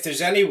 If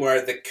there's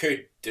anywhere that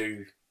could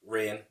do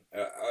rain,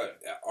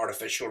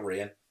 artificial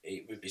rain,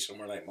 it would be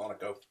somewhere like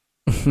Monaco.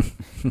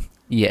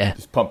 Yeah.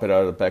 Just pump it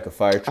out of the back of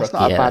fire truck. That's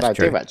not a bad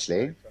idea, true.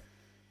 actually.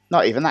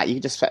 Not even that. You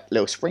can just set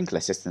little sprinkler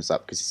systems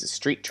up because it's a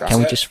street track. Can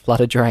we just flood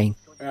a drain?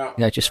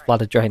 Yeah. Just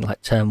flood a drain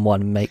like turn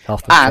 1 and make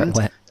half the track And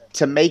wet.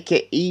 to make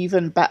it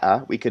even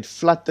better, we could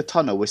flood the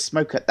tunnel with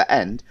smoke at the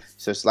end.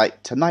 So it's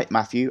like, tonight,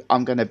 Matthew,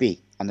 I'm going to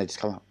be. And they just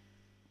come out.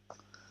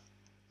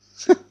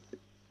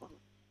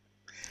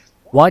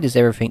 Why does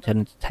everything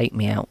tend to take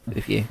me out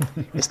with you?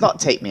 It's not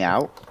Take Me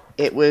Out.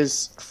 It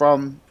was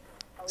from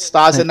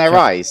Stars in Their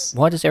Eyes.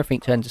 Why does everything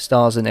turn to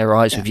stars in their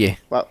eyes with you?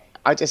 Well,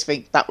 I just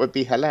think that would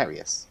be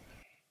hilarious.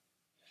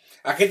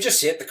 I could just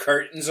see it, the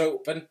curtains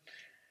open.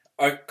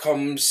 Out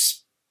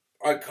comes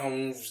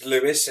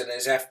Lewis and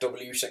his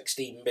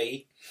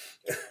FW16B.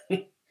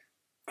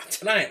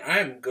 Tonight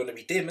I'm going to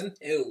be dimming.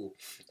 Ew.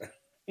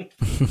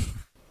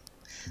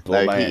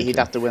 He'd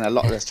have to win a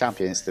lot less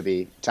championships to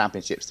be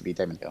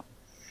Damon Hill.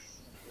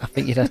 I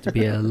think you'd have to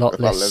be a lot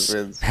less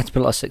wins. have to be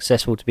a lot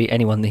successful to beat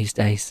anyone these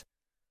days.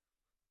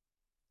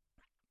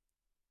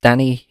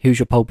 Danny, who's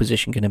your pole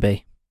position going to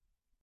be?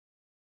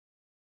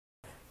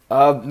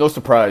 No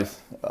surprise.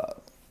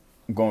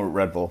 I'm going with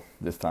Red Bull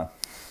this time.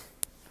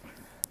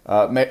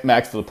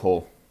 Max for the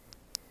pole.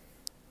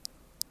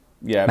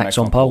 Yeah, Max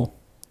on pole.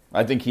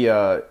 I think he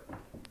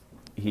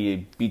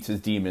beats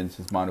his demons,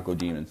 his Monaco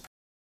demons.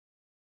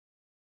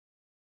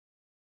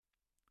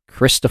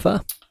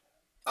 Christopher?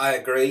 I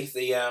agree.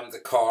 The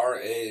car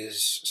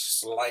is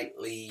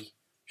slightly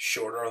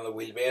shorter on the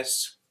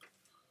wheelbase,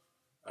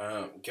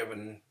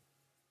 giving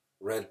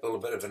Red Bull a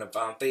bit of an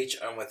advantage,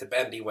 and with the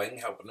bendy wing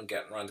helping them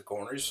get around the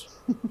corners,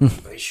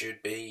 they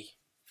should be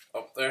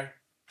up there.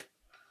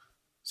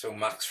 So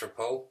Max for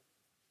pole.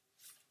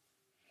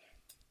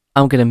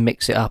 I'm going to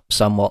mix it up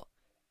somewhat.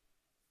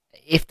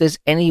 If there's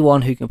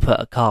anyone who can put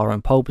a car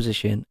in pole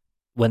position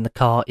when the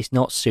car is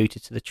not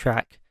suited to the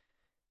track,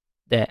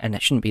 there, and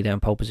it shouldn't be there in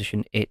pole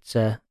position, it's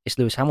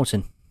Lewis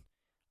Hamilton.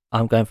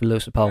 I'm going for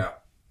Lewis for pole. Yeah.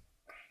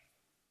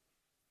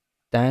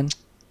 Dan?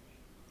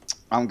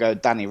 I'm going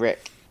Danny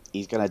Rick.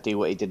 He's going to do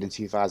what he did in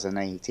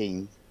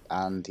 2018,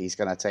 and he's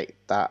going to take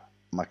that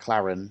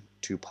McLaren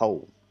to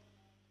pole.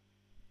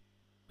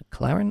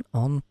 McLaren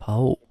on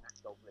pole.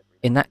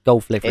 In that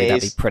Golf livery,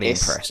 that'd be pretty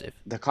impressive.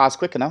 The car's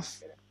quick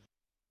enough.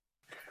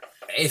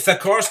 If the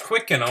car's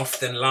quick enough,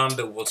 then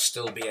Lando will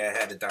still be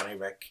ahead of Danny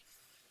Rick.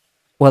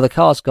 Well, the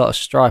car's got a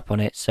stripe on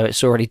it, so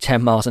it's already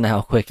 10 miles an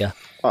hour quicker.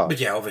 Oh, But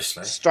yeah,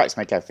 obviously. strikes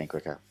make everything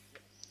quicker.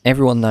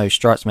 Everyone knows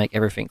stripes make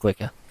everything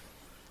quicker.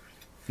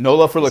 No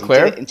love for He did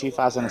Leclerc. it in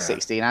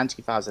 2016 and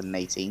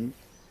 2018.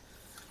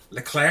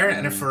 Leclerc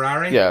and a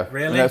Ferrari? Yeah,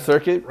 Really? in that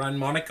circuit. Around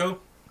Monaco?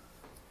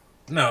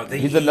 No,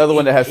 He's another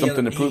one that has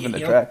something to prove in the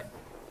track.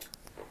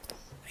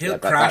 He'll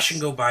but crash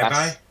and go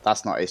bye-bye.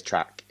 That's not his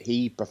track.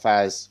 He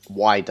prefers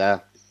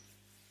wider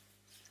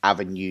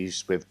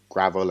avenues with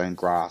gravel and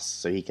grass,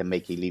 so he can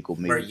make illegal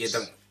moves.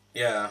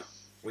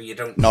 Where you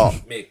don't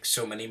Not- make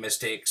so many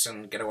mistakes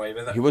and get away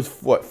with it. He was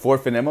what,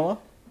 fourth in Imola?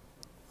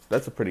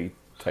 That's a pretty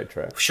tight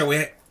track. Shall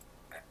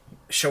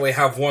we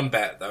have one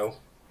bet though?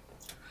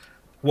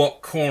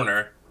 What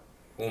corner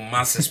will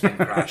Mazepin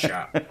crash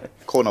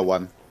at? Corner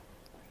 1.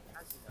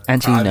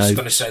 Anthony, I was no.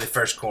 going to say the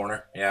first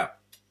corner. Yeah.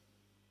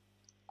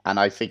 And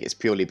I think it's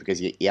purely because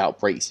he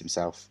outbrakes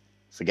himself,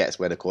 forgets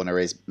where the corner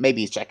is.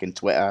 Maybe he's checking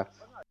Twitter.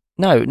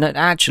 No,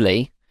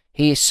 actually,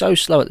 he is so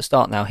slow at the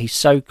start now. He's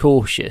so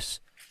cautious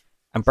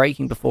and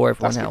braking before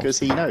everyone That's else. because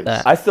he knows.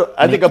 that I think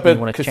up makes me at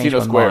wanna change Casino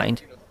my Square.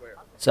 mind.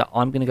 So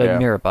I'm going to go Yeah.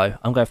 Mirabeau.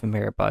 I'm going for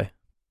Mirabeau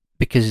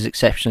because he's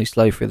exceptionally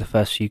slow through the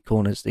first few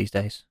corners these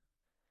days.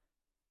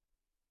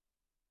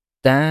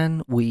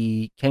 Dan,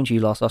 we came to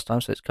you last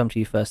time, so let's come to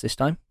you first this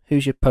time.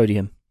 Who's your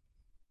podium?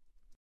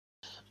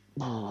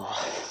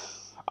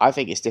 I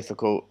think it's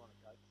difficult.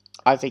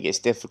 I think it's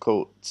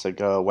difficult to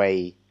go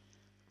away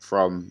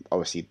from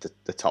obviously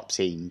the top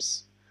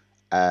teams.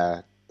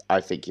 I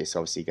think it's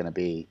obviously going to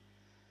be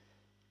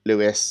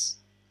Lewis.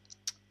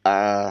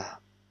 I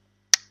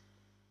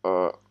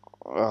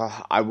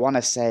want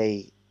to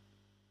say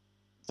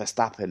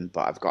Verstappen,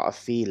 but I've got a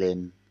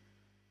feeling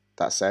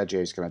that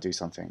Sergio's going to do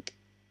something.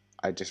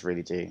 I just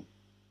really do.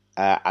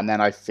 And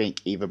then I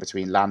think either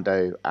between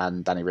Lando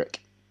and Danny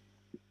Rick,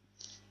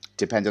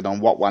 depending on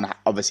what one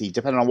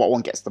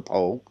gets the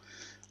pole,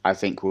 I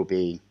think will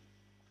be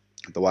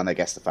the one that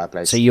gets the third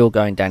place. So you're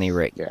going Danny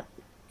Rick, Yeah.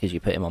 because you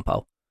put him on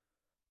pole.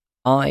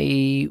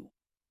 I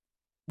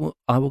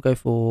will go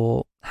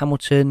for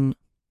Hamilton,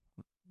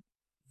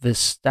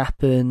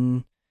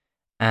 Verstappen,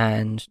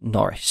 and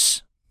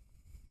Norris.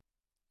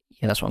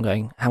 Yeah, that's what I'm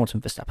going.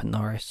 Hamilton, Verstappen,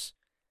 Norris.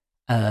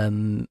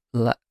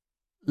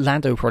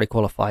 Lando will probably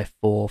qualify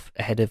fourth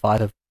ahead of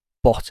either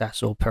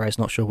Bottas or Perez,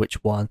 not sure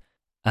which one.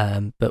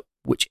 But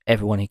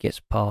whichever one he gets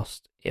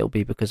past, it'll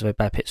be because of a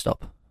bad pit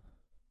stop.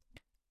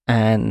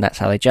 And that's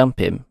how they jump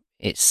him.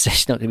 It's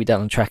not going to be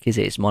done on track, is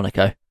it? It's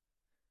Monaco.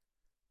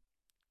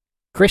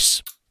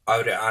 Chris?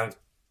 I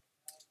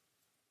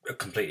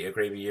completely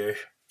agree with you,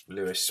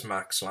 Lewis,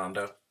 Max,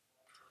 Lando.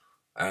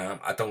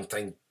 I don't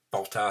think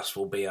Bottas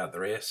will be at the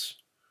race,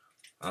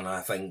 and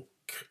I think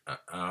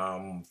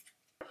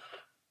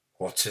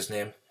what's his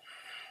name?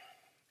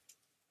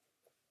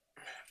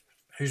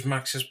 Who's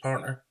Max's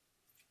partner?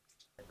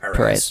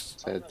 Perez.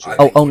 So, I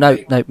Oh, think no, he'll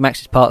be- no.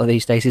 Max's partner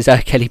these days is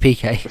Kelly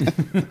Piquet.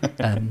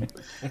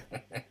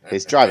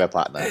 his driver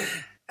partner.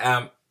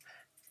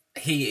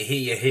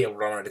 He'll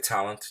run out of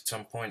talent at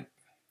some point.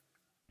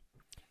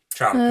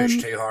 Trying to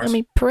push too hard. I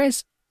mean,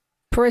 Perez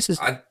I Perez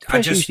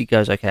just usually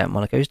goes okay at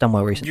Monaco. He's done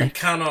well you recently.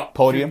 cannot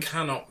Podium. You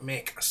cannot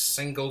make a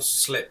single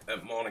slip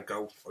at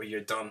Monaco or you're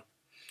done.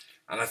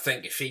 And I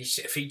think if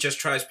he just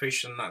tries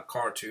pushing that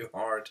car too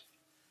hard,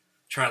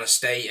 trying to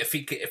stay, if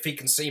he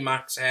can see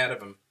Max ahead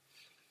of him,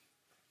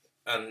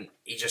 and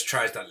he just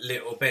tries that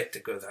little bit to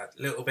go that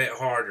little bit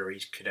harder,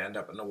 he could end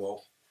up in the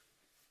wall.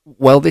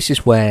 Well, this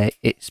is where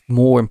it's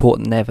more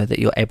important than ever that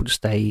you're able to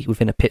stay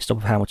within a pit stop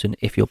of Hamilton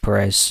if you're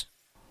Perez.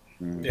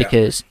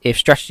 Because if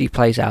strategy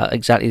plays out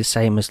exactly the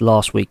same as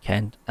last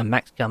weekend, and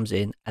Max comes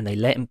in and they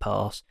let him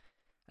pass,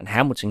 and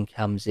Hamilton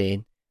comes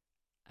in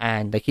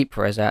and they keep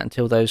Perez out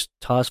until those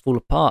tyres fall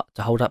apart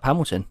to hold up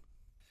Hamilton.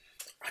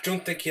 I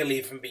don't think he'll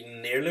even be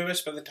near Lewis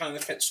by the time the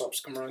pit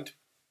stops come around.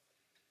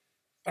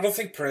 I don't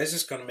think Perez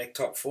is going to make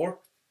top 4.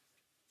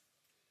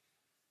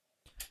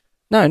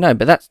 No,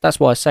 but that's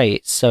why I say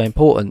it's so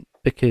important,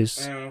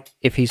 because Yeah.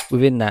 if he's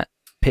within that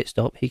pit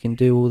stop, he can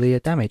do all the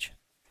damage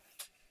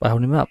by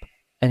holding him up.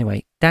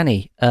 Anyway,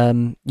 Danny,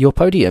 your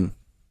podium.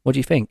 What do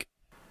you think?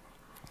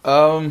 It's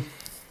going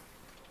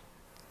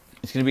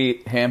to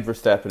be Ham,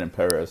 Verstappen, and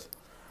Perez.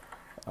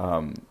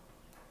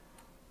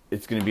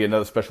 It's going to be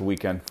another special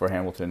weekend for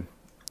Hamilton.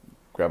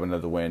 Grab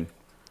another win.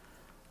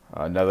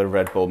 Another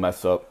Red Bull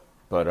mess up.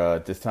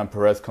 But this time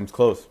Perez comes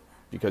close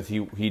because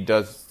he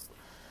does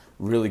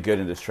really good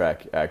in this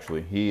track,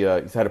 actually. He's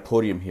had a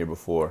podium here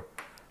before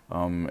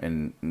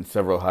in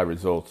several high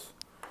results.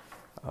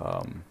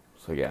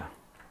 So, yeah.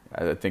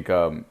 I think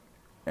Hamilton,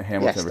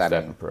 Yes, Verstappen,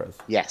 Danny. Perez.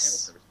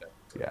 Yes.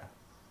 Yeah.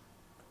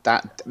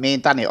 That me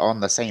and Danny are on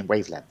the same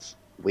wavelength.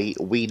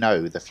 We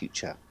know the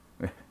future.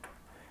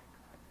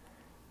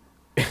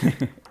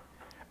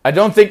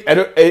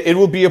 It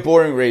will be a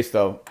boring race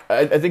though.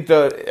 I think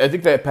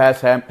that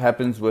pass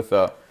happens with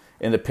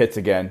in the pits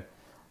again.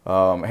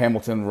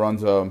 Hamilton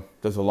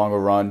does a longer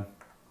run,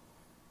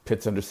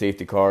 pits under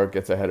safety car,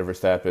 gets ahead of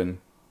Verstappen.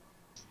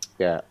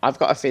 Yeah, I've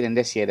got a feeling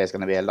this year there's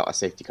going to be a lot of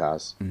safety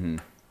cars. Mm-hmm.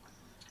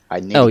 I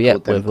nearly Oh yeah,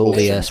 called them with all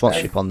the cautions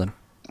sponsorship there. on them.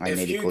 I If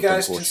nearly you called them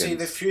guys can see the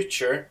cautions.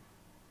 future,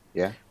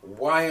 Yeah,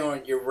 why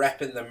aren't you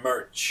repping the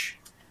merch?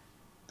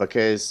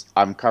 because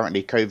I'm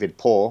currently COVID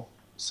poor.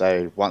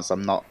 So once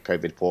I'm not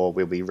COVID poor,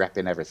 we'll be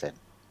repping everything.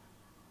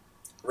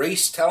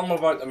 Reese, tell them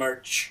about the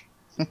merch.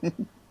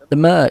 The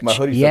merch, My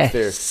hoodie's yes.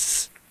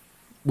 upstairs.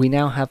 We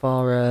now have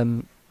our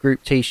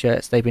group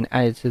T-shirts. They've been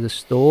added to the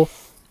store.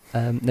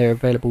 They're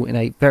available in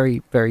a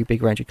very, very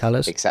big range of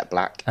colours. Except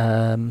black.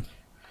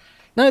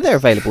 No, they're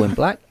available in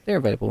black. They're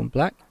available in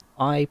black.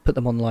 I put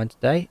them online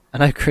today. I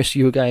know, Chris,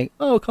 you were going,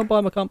 oh, I can't buy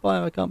them, I can't buy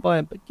them, I can't buy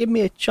them. But give me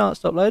a chance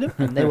to upload them.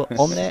 And they were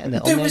on there, and they're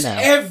There on was there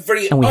now.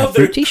 every And we have other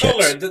blue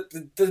t-shirts. colour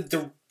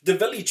that the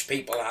village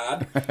people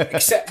had,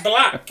 except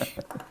black.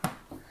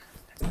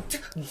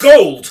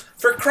 Gold!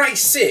 For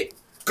Christ's sake,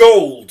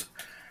 gold!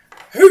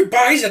 Who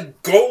buys a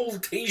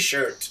gold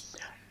t-shirt?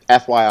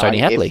 FYI, Tony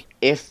Hadley.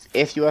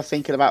 if you are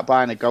thinking about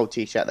buying a gold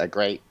t-shirt, they're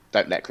great.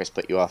 Don't let Chris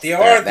put you off. They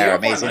are They're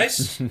quite amazing.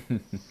 nice.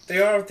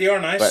 They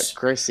are nice. But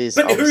Chris is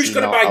But obviously who's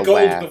going to not buy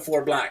aware. gold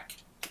before black?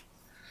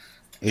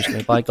 Who's going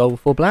to buy gold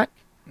before black?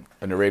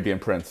 An Arabian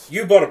Prince.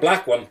 You bought a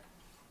black one.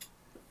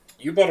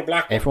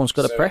 Everyone's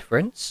got so- a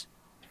preference.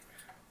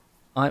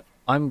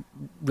 I'm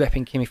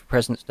repping Kimmy for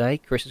President's Day.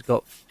 Chris has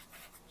got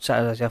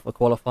Saturday's Alpha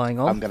qualifying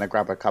on. I'm going to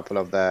grab a couple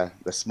of the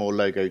small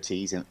logo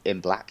tees in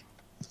black.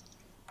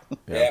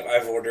 Yeah,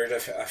 I've ordered a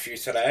few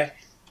today.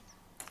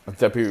 I'll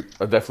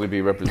definitely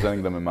be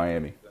representing them in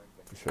Miami,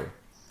 for sure.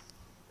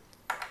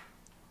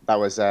 That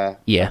was a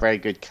Yeah. very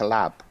good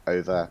collab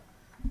over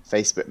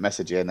Facebook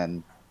messaging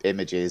and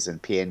images and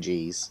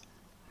PNGs.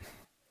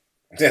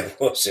 That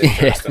was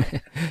interesting.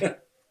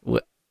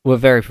 We're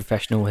very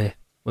professional here.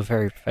 We're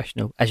very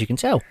professional, as you can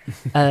tell.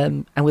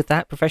 And with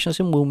that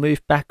professionalism, we'll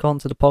move back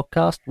onto the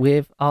podcast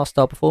with our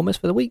star performers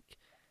for the week.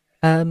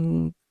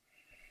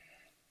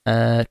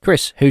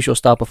 Chris, who's your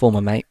star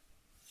performer, mate?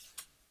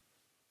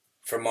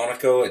 For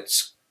Monaco,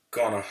 it's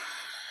gonna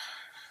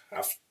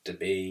have to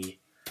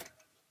be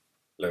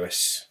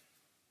Lewis.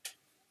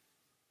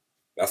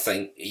 I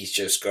think he's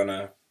just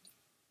gonna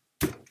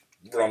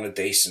run a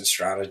decent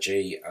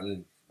strategy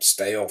and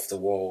stay off the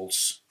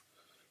walls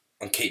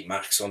and keep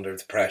Max under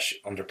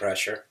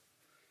pressure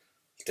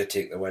to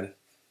take the win.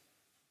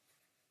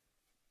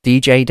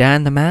 DJ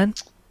Dan, the man?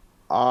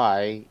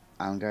 I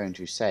am going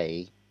to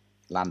say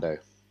Lando.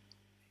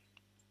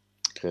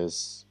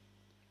 Because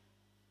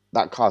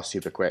that car's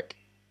super quick.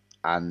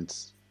 And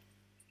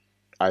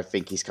I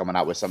think he's coming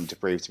out with something to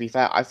prove. To be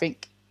fair, I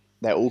think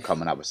they're all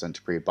coming out with something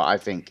to prove. But I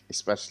think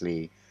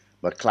especially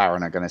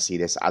McLaren are going to see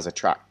this as a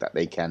track that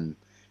they can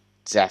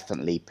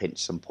definitely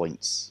pinch some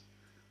points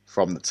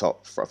from the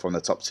top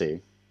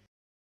two.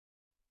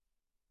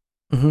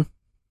 Mm-hmm.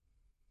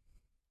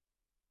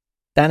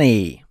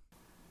 Danny.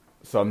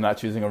 So I'm not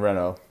choosing a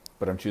Renault,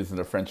 but I'm choosing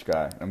a French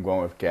guy. I'm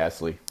going with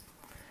Gasly.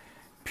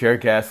 Pierre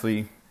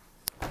Gasly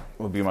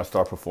will be my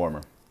star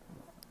performer.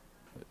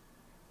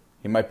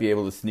 He might be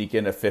able to sneak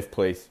in at 5th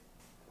place.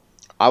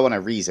 I want a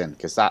reason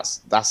because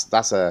that's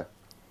a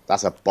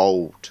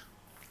bold.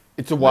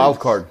 It's a wild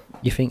card.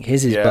 You think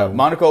his is Yeah, bold?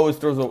 Monaco always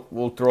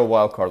will throw a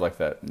wild card like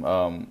that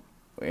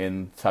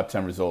in top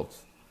 10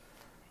 results.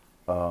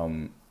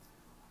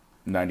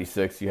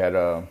 96, you had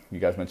you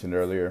guys mentioned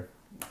earlier,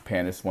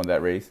 Panis won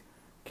that race,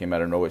 came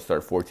out of nowhere,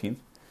 started 14th.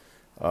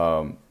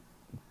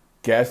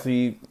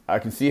 Gasly, I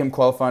can see him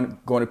qualifying,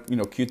 going to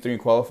Q3 and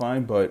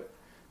qualifying, but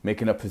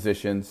making up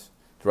positions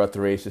throughout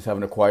the race, just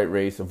having a quiet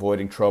race,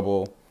 avoiding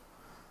trouble.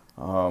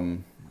 I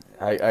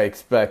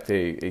expect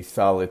a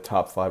solid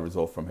top 5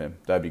 result from him.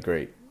 That'd be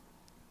great.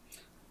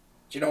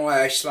 Do you know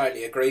why I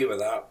slightly agree with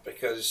that?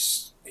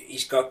 Because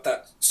he's got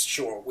that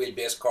short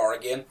wheelbase car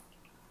again,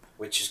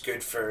 which is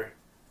good for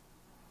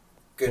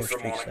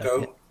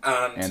Monaco,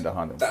 And the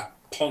Honda. that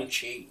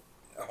punchy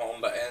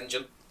Honda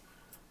engine.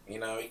 He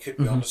could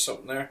be onto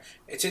something there.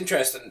 It's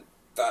interesting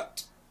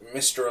that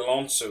Mr.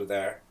 Alonso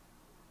there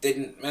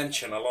didn't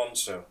mention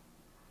Alonso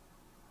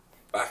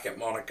back at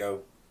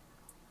Monaco.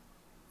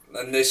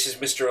 And this is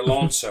Mr.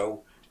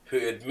 Alonso who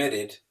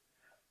admitted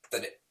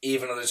that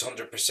even at his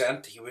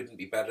 100%, he wouldn't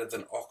be better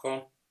than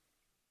Ocon.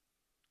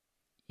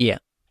 Yeah.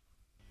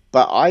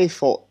 But I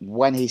thought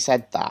when he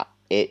said that,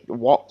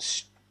 what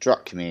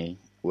struck me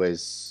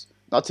was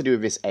not to do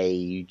with his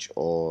age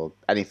or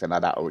anything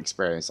like that or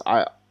experience.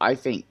 I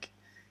think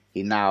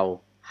he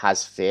now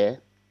has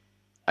fear.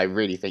 I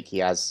really think he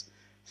has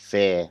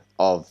fear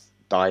of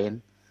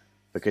dying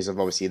because of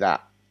obviously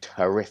that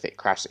horrific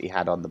crash that he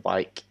had on the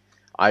bike.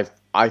 I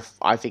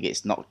think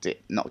it's knocked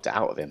it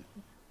out of him.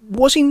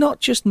 Was he not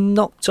just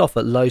knocked off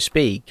at low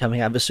speed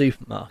coming out of a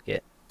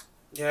supermarket?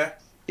 Yeah.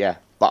 Yeah,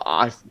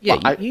 but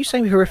you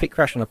say horrific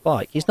crash on a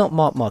bike. He's not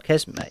Marc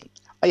Marquez, mate.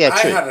 Oh, yeah,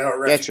 I true. had a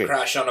horrific true.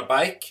 crash on a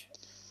bike.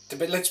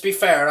 But let's be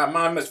fair,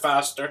 mine was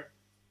faster.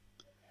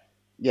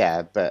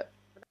 Yeah, but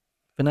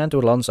Fernando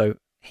Alonso,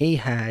 he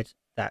had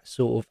that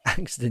sort of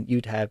accident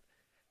you'd have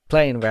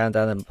playing around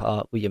down in the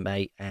park with your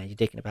mate and you're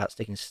dicking about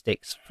sticking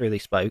sticks through the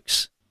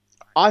spokes.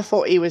 I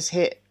thought he was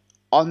hit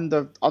on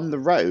the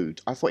road.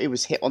 I thought he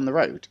was hit on the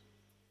road.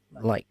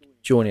 Like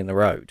joining the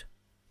road.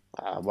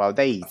 Well,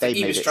 they I think made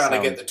he was it trying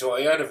sound... to get the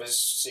toy out of his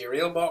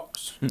cereal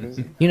box.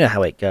 You know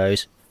how it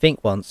goes.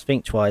 Think once,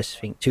 think twice,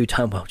 think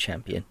 2-time world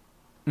champion.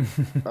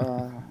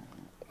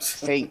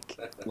 think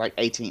like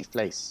 18th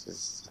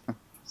place.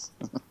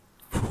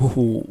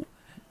 Ooh.